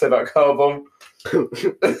anything more to say about Car Bomb?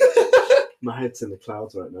 My head's in the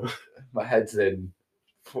clouds right now. My head's in.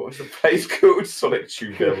 What was the place called? Sonic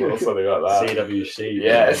Tubeville or something like that. CWC.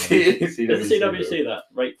 Yeah, Is the CWC. CWC that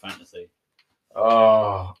rape fantasy?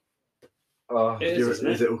 Oh. It is, isn't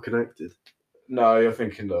Is it all connected? No, you're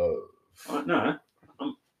thinking of. No,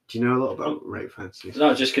 Do you know a lot about rape fantasies?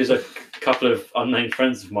 no, just because a couple of unnamed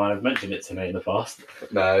friends of mine have mentioned it to me in the past.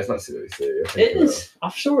 No, it's not CWC. You're It thinking is.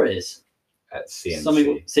 I'm sure it is. At CNC.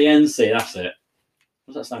 Something CNC. That's it.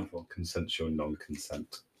 What's that stand for? Consensual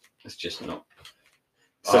non-consent. It's just not.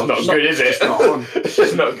 It's just not it's good, is it? it's not on. It's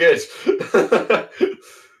just not good.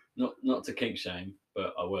 Not to kink shame,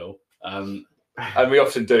 but I will. And we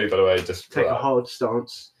often do, by the way, just Take a hard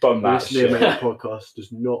stance. bun that This Near shit. Mate podcast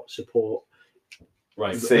does not support.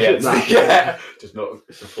 Right. CNC, That- yeah. Does not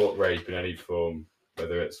support rape in any form,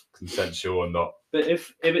 whether it's consensual or not. But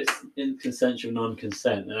if it's in consensual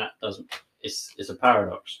non-consent, then that doesn't. It's a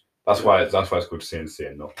paradox. That's why it's called CNC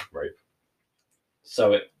and not rape.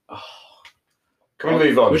 So it. Can we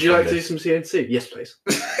move on? Would you from like to do this? some CNC? Yes, please.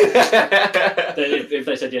 If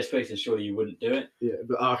they said yes, please, then surely you wouldn't do it. Yeah,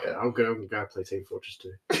 but okay, I'm going to play Team Fortress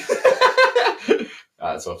 2.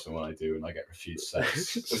 That's often what I do when I get refused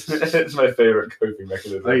sex. It's my favourite coping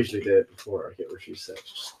mechanism. I usually do it before I get refused sex.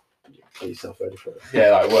 Just get yourself ready for it.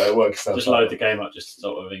 Yeah, like it works. Just load the game up, just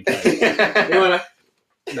sort of in case. You wanna?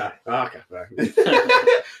 No. Okay. No.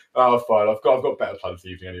 Oh, fine. I've got better plans for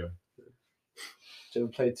the evening anyway. Do you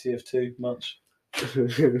ever play TF2 much?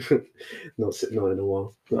 Not in a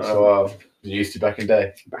while. Oh, wow. You used to back in the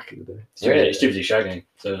day. Back in the day. It's too busy shagging.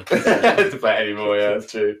 So To play it anymore, yeah,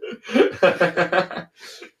 that's true.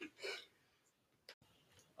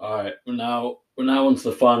 all right, we're now on to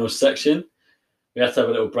the final section. We have to have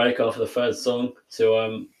a little break after the third song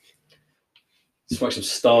to smoke some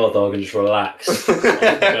Stardog and just relax. Going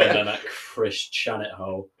down that Chris Chanet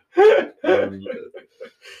hole. Yeah,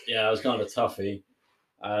 it was kind of a toughie.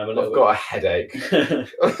 I've got a headache.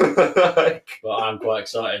 But I'm quite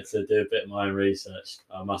excited to do a bit of my own research,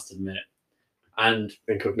 I must admit. And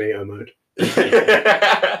Incognito mode.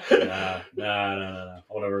 No.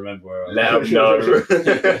 I want to remember where I Let was. them know.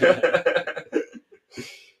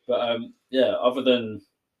 But yeah, other than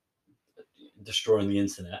destroying the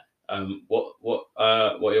internet, what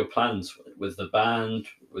are your plans with the band,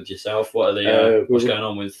 with yourself? What are the what's going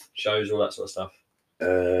on with shows, all that sort of stuff?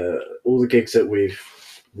 All the gigs that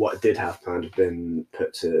what did have planned have been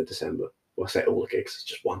put to December. Well, I say all the gigs, it's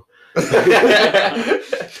just one.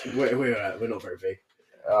 We're not very big.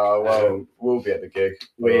 Oh well, we'll be at the gig.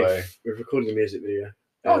 We've recorded a music video.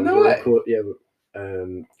 Oh, no way.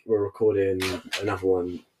 We're recording another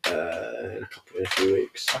one in a few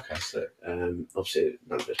weeks. Okay, sick. Obviously,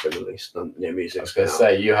 none of it's been released. None new I music's was going been to out.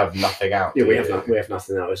 say you have nothing out. Yeah, do we you? have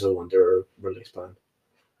nothing out. It's all under a release plan,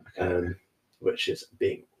 Okay. which is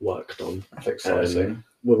being worked on. That's exciting.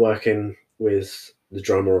 We're working with the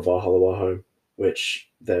drummer of Our Hollow Our Home, which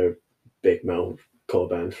they're a big metal core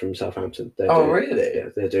band from Southampton. Really? Yeah,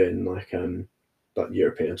 they're doing like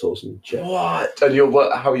European tours and shit. What? And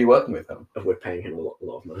how are you working with him? We're paying him a lot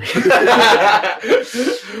of money.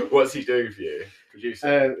 What's he doing for you?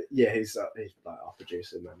 Producing? Yeah, he's like our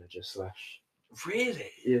producer manager /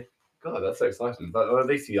 Really? Yeah. God, that's so exciting. But at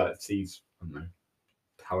least he sees, I don't know,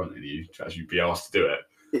 talent in you to actually be asked to do it.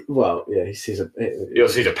 Well, yeah, he sees a. You'll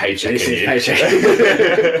see the paycheck. He sees in a you. paycheck.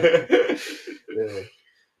 Yeah.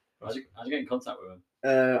 How'd you get in contact with him?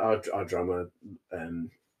 Our drummer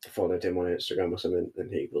followed him on Instagram or something,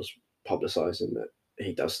 and he was publicising that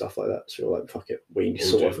he does stuff like that. So we're like, fuck it, we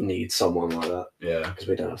sort of need someone like that Yeah. because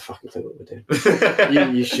we don't have a fucking clue what we're doing.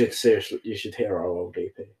 you should hear our old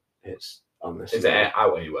EP. It's on this. Is it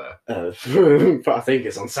out anywhere? But I think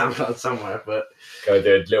it's on SoundCloud somewhere. But Go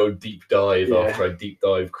do a little deep dive Yeah. after I deep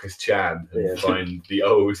dive Chris Chan and Yeah. find the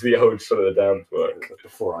old Son of the Damned work.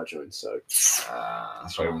 before I joined, so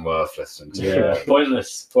That's probably worthless. And Yeah,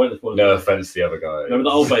 pointless. No offense to the other guy. Remember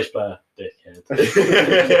the old bass player, dickhead.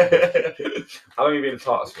 How long have you been a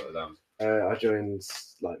part of Son of the Damned? I joined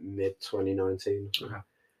like mid 2019.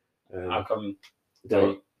 How come Their,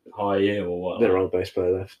 they hire you or what? their old bass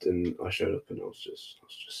player left, and I showed up, and I was just the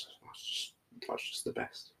best. I was the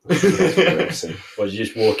best I've ever seen. Or did you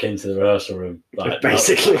just walk into the rehearsal room?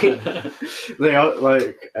 Basically. They are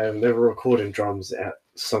like they were recording drums at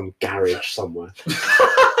some garage somewhere.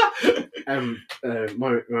 My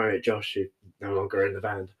mate Josh, who's no longer in the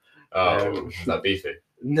band. Is that beefy?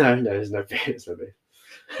 No, there's no beef.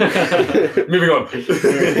 Moving on.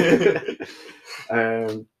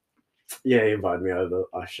 Yeah, he invited me over.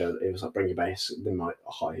 I showed. He was like, "Bring your bass. They might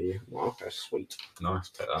hire you." Well, okay, sweet. Nice,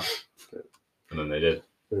 take that. And then they did.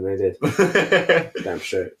 And they did. Are Damn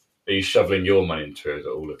straight. you shoveling your money into it,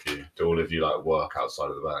 all of you? Do all of you like work outside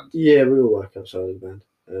of the band? Yeah, we all work outside of the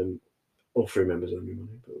band. All three members owe me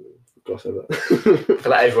money, but we'll gloss over that. I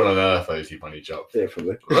feel like everyone on earth owes you money, job. Yeah,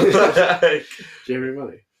 probably. Do you have any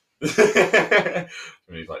money? I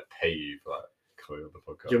mean, like pay you for like coming on the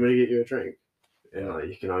podcast. Do you want me to get you a drink? And Yeah. like,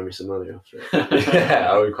 you can owe me some money after it.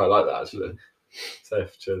 Yeah, I would quite like that actually.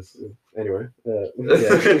 Safe, cheers. Anyway, we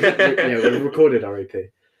recorded our EP.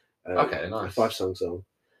 Okay, nice. 5 songs on.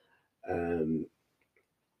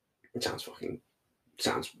 It sounds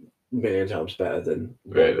a million times better than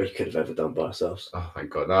what Really? we could have ever done by ourselves. Oh thank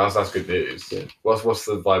God. No, that's good news. Yeah. What's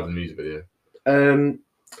the vibe of the music video?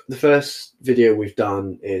 The first video we've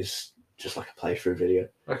done is just like a playthrough video,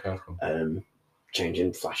 Okay, cool.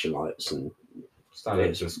 changing flashing lights and Standard,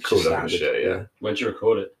 it's just cool looking standard, shit, yeah. Where'd you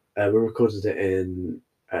record it? We recorded it in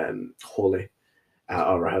Hawley at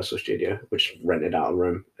our rehearsal studio, which rented out a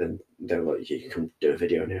room, and they were like, "You can do a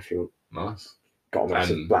video in here if you want." Nice. Got a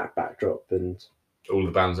massive And- black backdrop, and All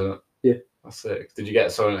the bands in it? Yeah. That's sick. Who did you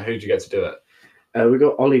get to do it? we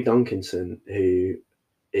got Ollie Duncanson, who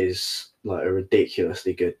is like a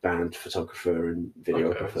ridiculously good band photographer and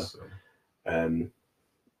videographer. Okay,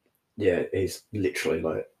 Yeah, he's literally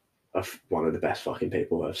like one of the best fucking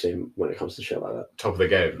people I've seen when it comes to shit like that. top of the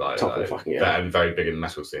game, like Top of the fucking game. And very big in the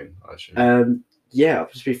metal scene, I assume. Yeah,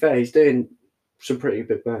 to be fair, he's doing some pretty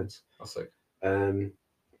big bands. That's sick.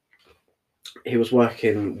 He was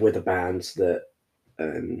working with a band that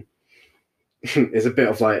is a bit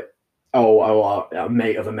of like, a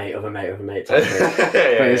mate of a mate of a mate of a mate type thing.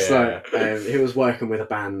 But it's like he was working with a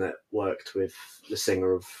band that worked with the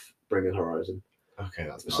singer of Bring Me the Horizon. Okay,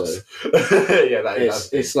 that's So- nice. Yeah, that is.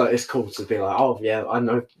 It's cool to be like, oh yeah, I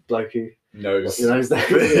know bloke who knows. knows that.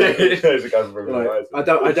 He knows the guy from Bring Me the Like,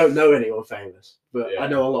 Horizon. I don't know anyone famous, but Yeah. I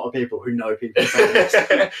know a lot of people who know people famous.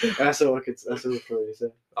 That's all I could really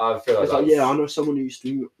say. I feel like It's like, yeah, I know someone who used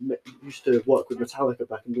to work with Metallica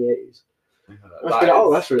back in the 80s. I was like,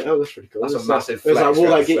 oh, that's pretty cool. That's a It's massive It was like, flex,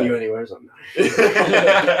 will I that get say. you anywhere? I was like, no.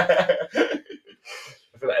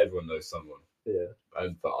 I feel like everyone knows someone. Yeah.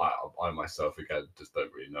 But I myself again just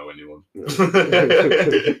don't really know anyone. No.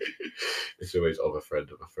 It's always of a friend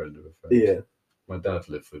of a friend of a friend. Yeah. My dad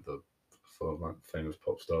lived with the famous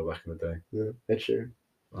pop star back in the day. Yeah. Ed Sheeran.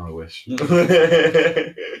 I wish.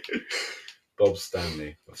 Bob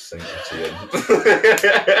Stanley of St. Etienne.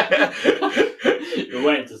 You're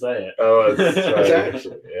waiting to say it. Oh, that's Is right. that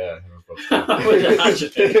actually? Yeah, it was Bob I would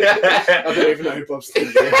imagine. Stanley. I don't even know who Bob Stanley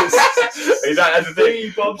is. Exactly, that's the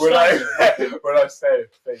thing. Bob When Stanley. when I say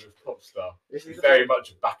famous pop star, Is he the very guy-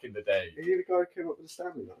 much back in the day. Is he the guy who came up with the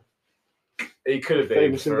Stanley knife? He could have been,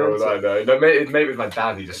 Famous for all I know. No, maybe it was my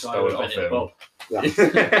dad. He just So I stole would it off have him.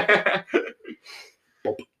 invented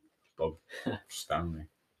Bob. Bob. Bob Stanley.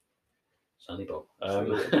 Sonny Bob.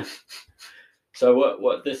 So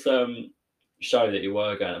what this show that you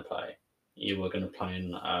were going to play? You were going to play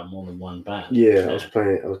in more than one band. Yeah, I was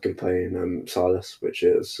going to play in Silas, which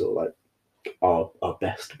is sort of like our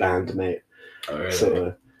best band mate. Oh, really?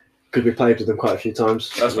 So, because we played with them quite a few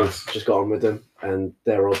times. That's We've nice. Just got on with them, and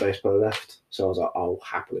their old bass player left. So I was like, I'll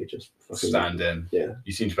happily just fucking Stand in. Yeah.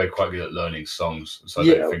 You seem to be quite good at learning songs, so I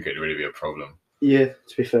Yeah. don't think it'd really be a problem. Yeah,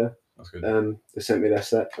 to be fair, That's good. they sent me their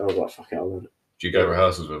set. I was like, fuck it, I'll learn it. Do you go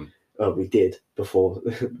rehearsals with them? Oh, we did before.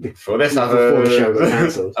 For this Before the show got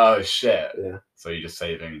cancelled. Oh shit. Yeah. So you're just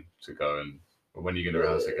saving to go and when are you going to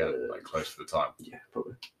rehearse again? Like close to the time. Yeah,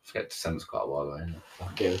 probably. I forget December's quite a while away. Isn't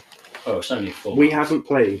it? Yeah. Oh, it's only 4 We months. haven't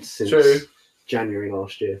played since True. January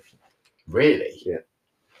last year. Really? Yeah.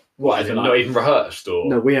 What? Is it not even rehearsed or?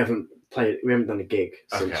 No, we haven't played. We haven't done a gig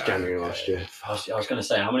since Okay, January okay. last year. I was going to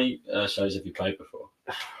say, how many shows have you played before?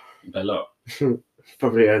 You played a lot.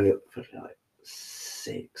 Probably only like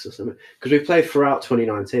 6 or something. Because we played throughout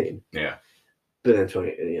 2019, Yeah. but then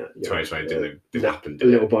 2020 didn't happen. a Did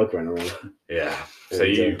little it? bug ran around. Yeah. So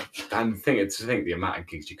And, you and to think the amount of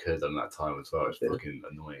gigs you could have done that time as well is Yeah. fucking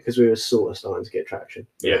annoying. Because we were sort of starting to get traction.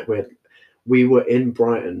 Yeah. We were in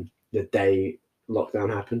Brighton the day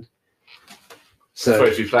lockdown happened. So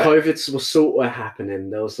Supposed to be playing. COVID was sort of happening.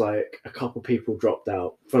 There was like a couple people dropped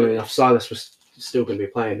out. Funnily enough, Silas was still going to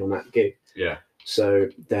be playing on that gig. Yeah. So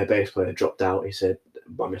their bass player dropped out. He said,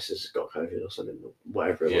 my missus has got COVID or something, or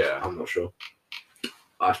whatever it was. Yeah. I'm not sure.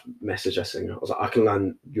 I messaged her saying, I was like, I can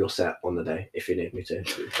learn your set on the day if you need me to.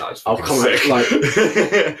 That's I'll fucking come out,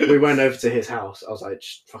 sick. We went over to his house. I was like,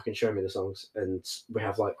 just fucking show me the songs. And we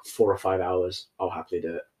have like 4 or 5 hours. I'll happily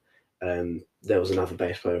do it. There was another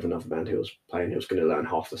bass player of another band who was playing. He was going to learn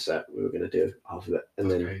half the set. We were going to do half of it. And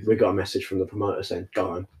That's then crazy. we got a message from the promoter saying, go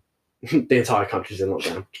home. The entire country's in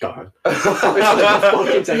lockdown. Just go home.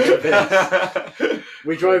 Fucking take a piss.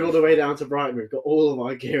 We drove all the way down to Brighton. We've got all of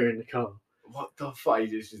our gear in the car. What the fuck? You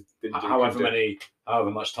just didn't do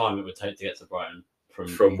However much time it would take to get to Brighton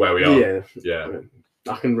from where we are. Yeah. Yeah.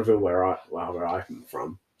 I can reveal where I'm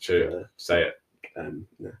from. True. Say it. No,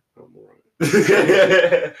 I'm all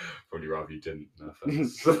right. Probably rather you didn't. No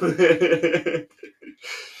offense.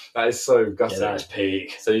 That is so Yeah, gutting. that's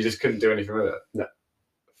peak. So you just couldn't do anything with it? No.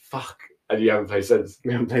 Fuck. And you haven't played since?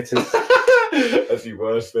 We haven't played since. That's the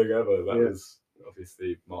worst thing ever. That Yeah. was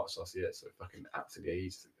obviously March last year, so fucking absolutely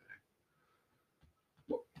ages ago.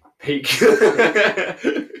 What? Peak.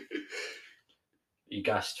 You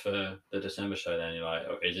gassed for the December show then? You're like,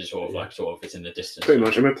 is it sort of it's in the distance? Pretty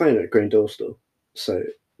much. And we're playing at Green Door still. So,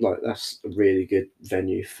 like, that's a really good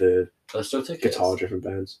venue for Are there still tickets? guitar-driven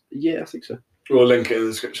bands. Yeah, I think so. We'll link it in the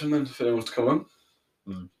description then if anyone wants to come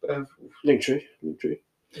on. Linktree.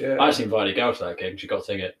 Yeah. I actually invited a girl to that gig. She got a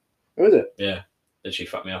ticket. Oh, is it? Yeah. Then she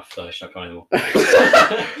fucked me off, so she's not coming anymore.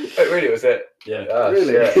 Oh, really? Was it? Yeah. Oh,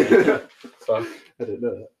 Really? shit. Fuck. I didn't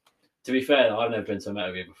know that. To be fair, I've never been to a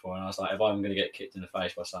metal gig before, and I was like, if I'm going to get kicked in the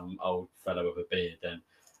face by some old fella with a beard, then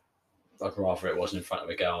I'd rather it wasn't in front of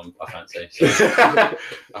a girl I fancy. So,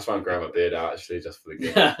 That's why I'm growing my beard out actually, just for the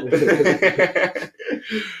gig.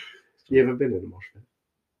 You ever been in a mosh pit?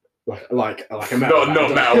 Like a metal not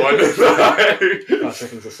band? metal one. No. 5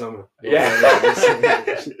 seconds of summer.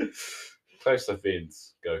 Yeah. Close to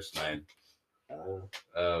Fiends, Ghost Main,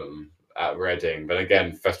 at Reading, but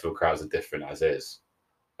again, festival crowds are different as is.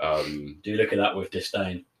 do you look at that with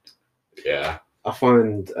disdain? Yeah. I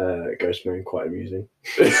find Ghostman quite amusing.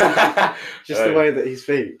 Just the way that he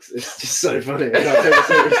speaks, it's just so funny. I can't take it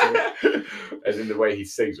seriously. As in the way he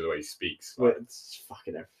sings or the way he speaks. Well, it's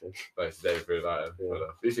fucking everything. Both they really like him. Yeah. But,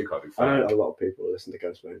 you seem quite a big I fan. know a lot of people listen to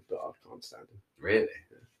Ghostman, but I can't stand him. Really?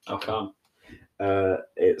 How come?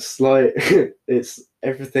 It's like it's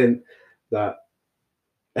everything that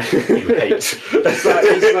You hate. it's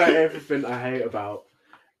like everything I hate about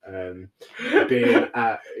being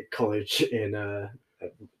at college in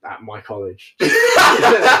at my college.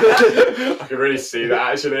 I can really see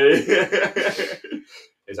that actually.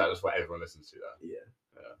 Is that just what everyone listens to? That? Yeah.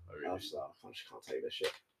 I I really was like, I just can't take this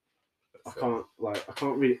shit. that's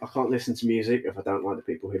I can't listen to music if I don't like the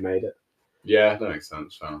people who made it. Yeah, that makes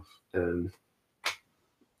sense. Fair enough.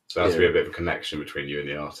 So there has to be Yeah. a bit of a connection between you and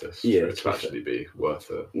the artist Yeah, for it to actually be worth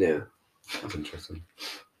it. Yeah. That's interesting.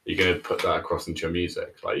 You're going to put that across into your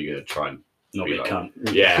music? Like, you're going to try and Not be be a like- cunt.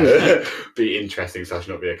 yeah, be interesting /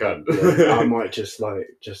 not be a cunt. Yeah, I might just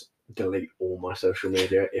delete all my social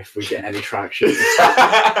media if we get any traction.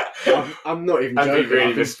 I'm not even And joking. be really I've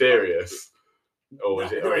been- mysterious. Or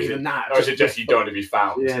is it? Not Or is even it? that. Or is it just you don't want to be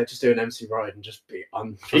found? Yeah, just do an MC ride and just be you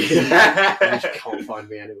Yeah. just can't find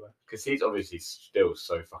me anywhere. Because he's obviously still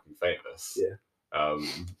so fucking famous. Yeah.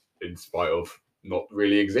 In spite of not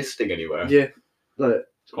really existing anywhere. Yeah, like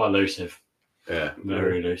It's quite elusive. Yeah.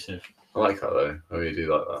 Very elusive. I like that though. I really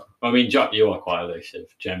do like that. I mean, Jock, you are quite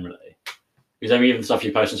elusive generally. Because I mean, even stuff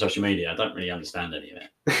you post on social media, I don't really understand any of it.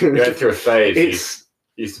 You went through a phase. it's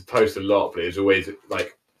You used to post a lot, but it was always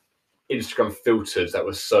like Instagram filters that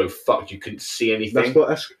were so fucked you couldn't see anything.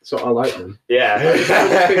 that's what I like them. Yeah. I just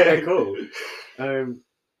think they're cool.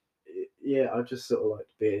 Yeah, I just sort of like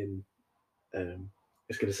being.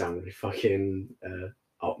 It's gonna sound really fucking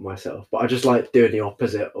up myself, but I just like doing the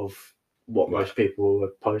opposite of what Right. most people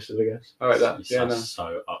would post, I guess. All right, that. You Yeah, sound no.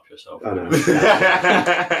 so up yourself. I know.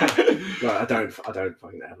 Like, I don't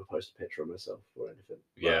fucking ever post a picture of myself or anything.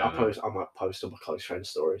 Like, Yeah, I know. I might post on my close friend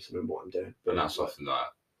stories and what I'm doing. And that's often like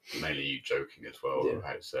mainly you joking as well. Yeah.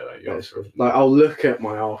 How to say that? You're basically. Like, I'll look at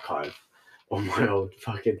my archive on my old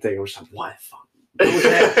fucking thing. I'm just like, why the fuck? No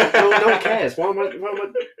one cares. Why am I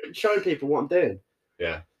showing people what I'm doing?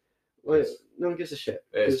 Yeah. Like, no one gives a shit.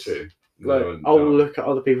 It's 'Cause, true. Like, No one- I'll no one- look at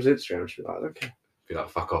other people's Instagram and just be like, I don't care. be like,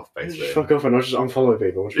 fuck off, basically. Just fuck off and I'll just unfollow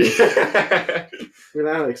people. I'll just be Yeah.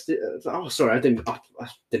 like, Alex, oh, sorry, I didn't know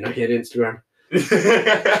you had Instagram. You've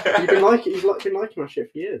been liking my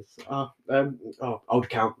shit for years. Old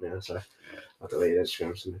account now, so I deleted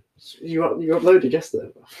Instagram. So you uploaded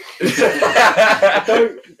yesterday. I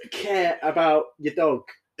don't care about your dog.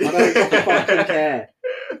 I don't fucking care.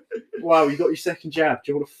 Wow, you got your second jab.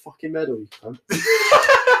 Do you want a fucking medal, you cunt?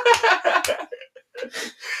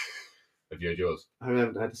 Have you had yours? I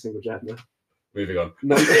haven't had a single jab, no. Moving on.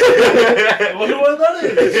 No. I wonder what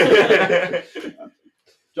that is.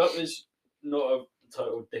 Jock is not a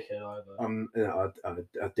total dickhead either.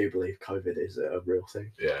 I do believe COVID is a real thing.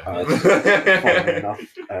 Yeah. Funnily enough,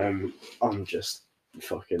 I'm just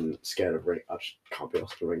fucking scared of ring. I just can't be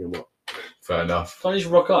asked to ring him up. Fair enough. Can't you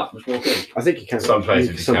just rock up? Just walk in. I think you can. Some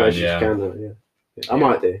places you can, yeah. though, yeah. I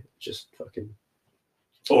might do. Just fucking.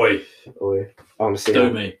 Oi, I want to see.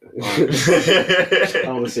 do me. I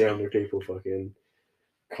want to see how many people fucking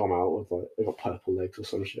come out with like they've got purple legs or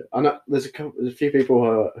some shit. I know there's a few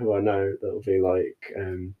people who I know that will be like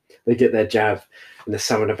they get their jab and there's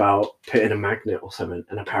something about putting a magnet or something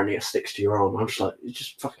and apparently it sticks to your arm. I'm just like, you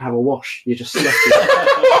just fucking have a wash. You just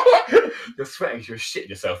sweating. You're sweating because you were shitting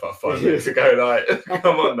yourself up 5 minutes ago. Like,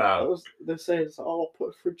 come on now. They're saying, it's like, oh, I'll put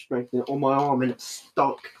a fridge magnet on my arm and it's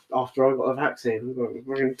stuck after I got the vaccine.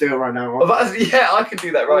 We're going to do it right now. Yeah, I can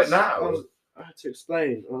do that right now. I had to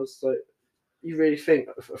explain. I was like, you really think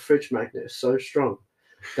a fridge magnet is so strong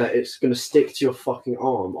that it's going to stick to your fucking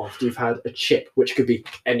arm after you've had a chip, which could be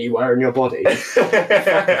anywhere in your body?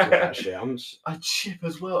 That shit. A chip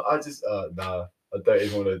as well. I just no. I don't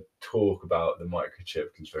even want to talk about the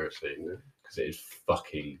microchip conspiracy because it is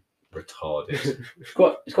fucking retarded. It's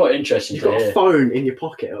quite interesting You've to got a hear. phone in your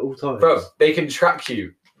pocket at all times. Bro, they can track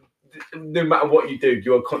you. No matter what you do,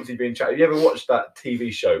 you are constantly being tracked. Have you ever watched that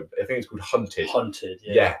TV show? I think it's called Hunted. Hunted,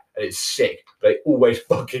 Yeah, and it's sick. They always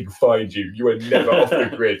fucking find you. You are never off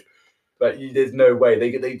the grid. Like, there's no way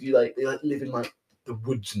they live in like the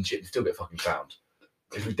woods and shit and still get fucking found.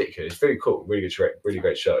 It's ridiculous. It's very cool. Really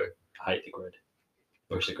great show. I hate the grid.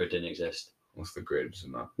 Wish the grid didn't exist. What's the grids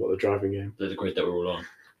and that? What, the driving game? The grid that we're all on.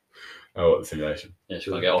 Oh, what, the simulation? Yeah,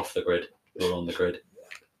 so we can't get off the grid. We're all on the grid.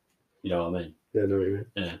 You know what I mean? Yeah, I know what you mean.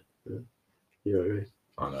 Yeah. You know what I mean?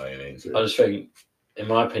 I know what you mean. I just think, in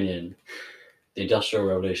my opinion, the Industrial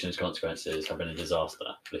Revolution's consequences have been a disaster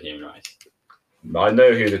for the human race. I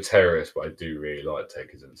know who the terrorist, but I do really like Ted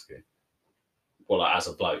Kaczynski. Well, like, as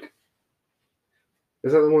a bloke.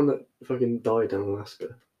 Is that the one that fucking died in Alaska?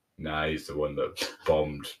 Nah, he's the one that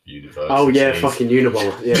bombed universities. Oh yeah, fucking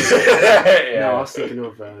Unabomber. Yeah. Yeah. No, I was thinking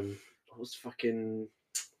of what was fucking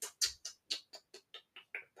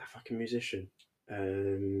that fucking musician.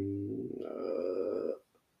 Oh.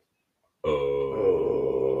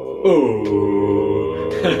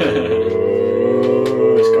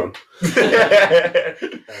 It's gone.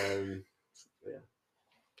 Yeah.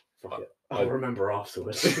 Fuck it. I'll remember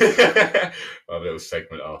afterwards. A little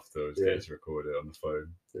segment afterwards, Yeah. get to record it on the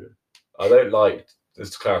phone. Yeah. I don't like,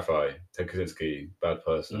 just to clarify, Ted Kaczynski, bad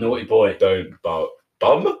person. Naughty boy. Don't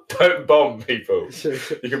don't bomb people.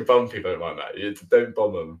 You can bomb people, don't mind that. Don't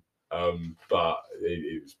bomb them. But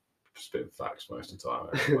he was spitting facts most of the time.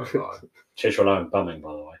 I won't lie. Cheers for allowing bumming,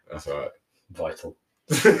 by the way. That's all right. Vital.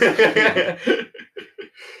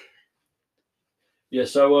 Yeah,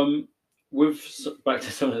 so back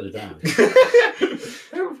to Son of the Damned.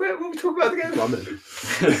 What we talk about again? Plumbing.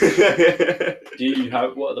 Do you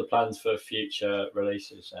have what are the plans for future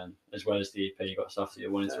releases then, as well as the EP? You got stuff that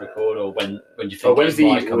you're wanting to record, or when do you think when's it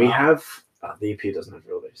might come We out? have the EP doesn't have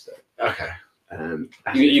a release date. Okay.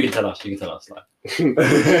 You can tell us. You can tell us. Like,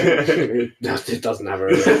 it doesn't have a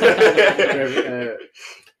release.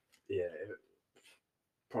 Yeah,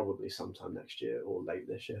 probably sometime next year or late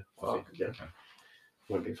this year. I think, yeah. Okay.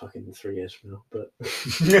 Won't be fucking 3 years from now, but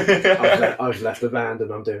I've left the band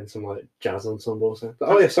and I'm doing some like jazz ensemble. So.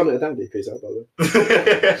 Oh yeah, Son of the Damned EP's out by the way.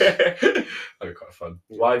 That'd be quite fun.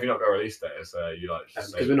 Why have you not got a release date? So you like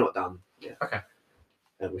Because we're not done. Yeah. Okay.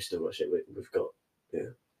 And we still got shit. We've got. Yeah.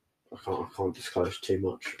 I can't disclose too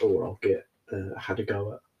much, or I'll get had a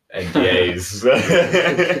go at. NDAs.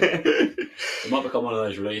 it might become one of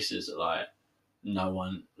those releases that like no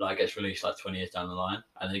one like gets released like 20 years down the line,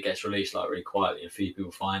 and then it gets released like really quietly. A few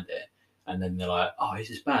people find it, and then they're like, "Oh, who's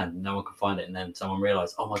this band?" And no one can find it, and then someone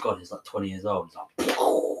realizes, "Oh my god, it's like 20 years old." It's like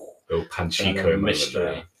Little Panchico moment mystery.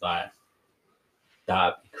 there. Like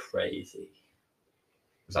that'd be crazy.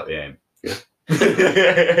 Is that the aim? Yeah.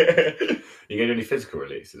 You gonna do any physical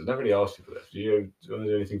releases? I've never really asked people this. Do you want to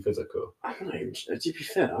do anything physical? I'm not even. To be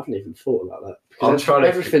fair, I haven't even thought about that. I'm Because trying to-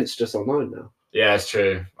 everything's just online now. Yeah, it's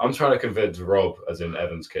true. I'm trying to convince Rob, as in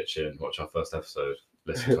Evan's Kitchen, watch our first episode,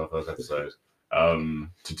 listen to our first episode,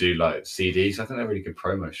 to do like CDs. I think they're really good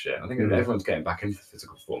promo shit. I think everyone's getting back into the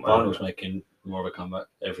physical format. Vinyl's making more of a comeback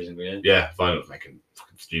every single year. Yeah, vinyl's making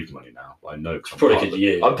fucking stupid money now. I know. 'Cause Probably because of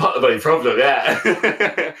you. I'm part of the bloody problem, yeah.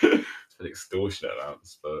 It's been extortionate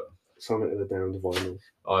amounts, but Something in the down to vinyl.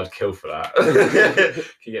 I'd kill for that. Can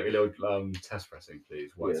you get me a little test pressing, please?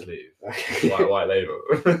 White Yeah. sleeve. Okay. White label.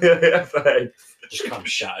 Thanks. Just kind of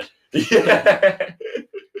shattered. Yeah.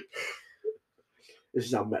 This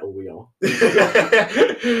is how metal we are.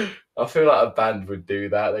 I feel like a band would do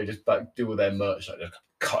that. They just like do all their merch like they're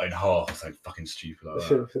cut in half or something fucking stupid like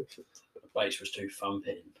that. The bass was too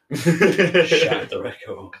thumping. Shattered the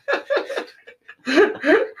record.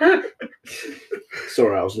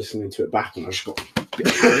 Sorry, I was listening to it back and I just got. I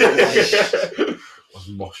was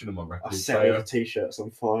moshing on my record I set all the player. t-shirts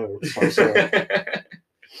on fire. I'm so sorry.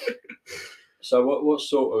 So what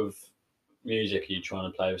sort of music are you trying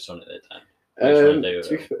to play with Sonic the Damned? What are you trying to do with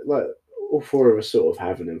To be it? fair, like all four of us sort of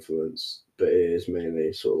have an influence, but it is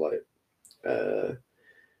mainly sort of like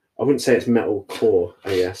I wouldn't say it's metal core.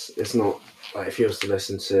 I guess it's not like if you was to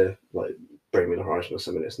listen to like Bring Me the Horizon or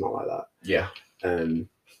something, it's not like that. Yeah.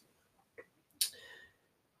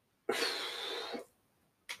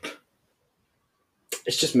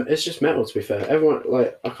 It's just metal. To be fair, everyone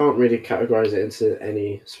like I can't really categorize it into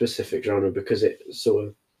any specific genre because it sort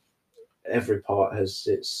of every part has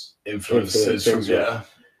its Influences from, Influences, yeah.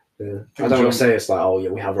 yeah. I don't want to say it's like, oh yeah,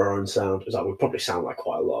 we have our own sound. It's like we probably sound like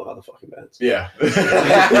quite a lot of other fucking bands. Yeah.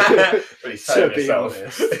 But he's saying To be yourself.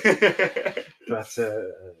 But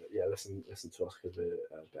yeah, listen to us because we're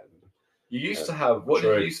better than them. You used to have what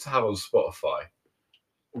True. did you used to have on Spotify?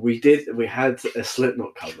 We had a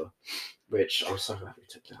Slipknot cover, which I'm so glad we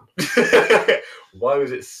took down. Why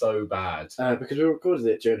was it so bad? Because we recorded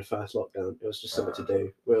it during the first lockdown. It was just something to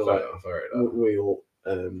do. We were like, we all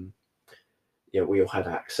we all had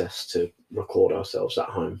access to record ourselves at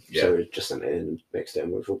home. Yeah. So we just sent it in and mixed it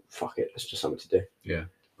and we thought, fuck it, it's just something to do.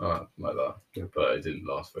 Oh, like that. Yeah. But it didn't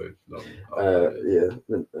last very long. Yeah.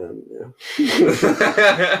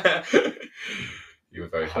 You were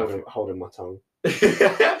very happy. Holding my tongue.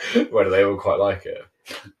 Well, do they all quite like it?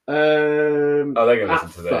 Oh, Oh, they're going to at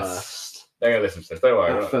listen to this. first. They're going to listen to this. Don't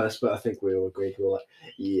worry. At first, but I think we all agreed. We were like,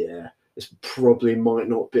 yeah, this probably might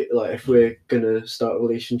not be like if we're gonna start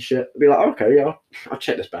releasing shit. Be like, okay, yeah, I'll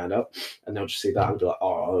check this band out, and they'll just see that and be like,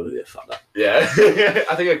 oh yeah, fuck that. Yeah.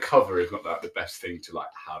 I think a cover is not like the best thing to like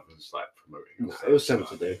have as like promoting. No, yourself, it was you know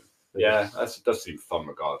something what I to mean? do. Yeah, that does seem fun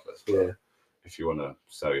regardless. But Yeah. if you want to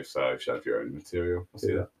sell yourself, show your own material, I see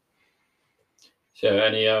Yeah. that. So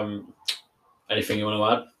anything you want to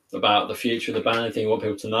add about the future of the band? Anything you want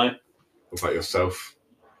people to know? What about yourself?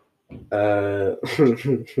 Uh,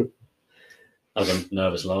 Have a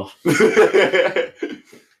nervous laugh.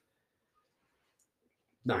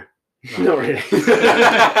 no. Not really.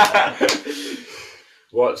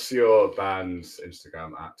 What's your band's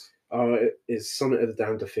Instagram at? It's Sonnet of the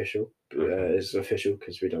Damned official. It's official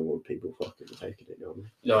because we don't want people fucking taking it. You know what I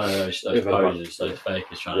mean? No, those Yeah, but- posers, those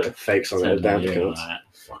fakers trying Yeah, to fake Sonnet turn of the Damned you on accounts. that.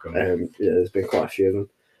 Fuck 'em. Yeah, there's been quite a few of them.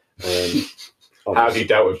 How have you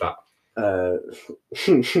dealt with that?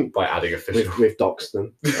 We've By adding official. we've doxed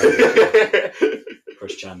them.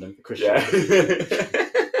 Chris Chandon. Christian. Yeah.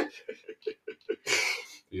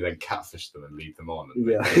 You then catfish them and leave them on and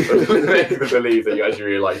Yeah. make them believe that you actually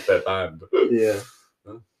really like their band. Yeah.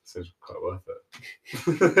 Seems quite worth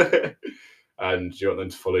it. And do you want them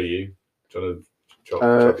to follow you? Do you want to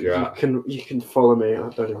drop your at? You can follow me. I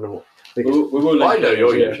don't even know what. I think We will link I know it in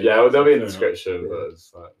your the YouTube. description. Yeah, well, they'll be in the Fair enough. description, Yeah. but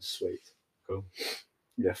it's like, it's sweet. Cool.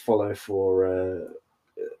 Yeah, follow for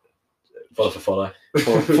Follow for follow.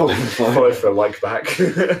 follow for like back.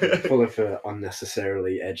 follow for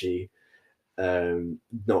unnecessarily edgy,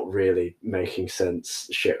 not really making sense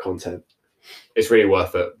shit content. It's really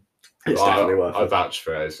worth it. It's definitely worth I it. vouch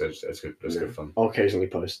for it. It's good. It's Yeah. good fun. I'll occasionally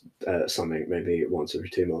post something, maybe once every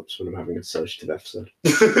 2 months when I'm having a dissociative episode.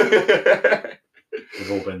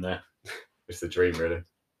 We've all been there. It's the dream, really.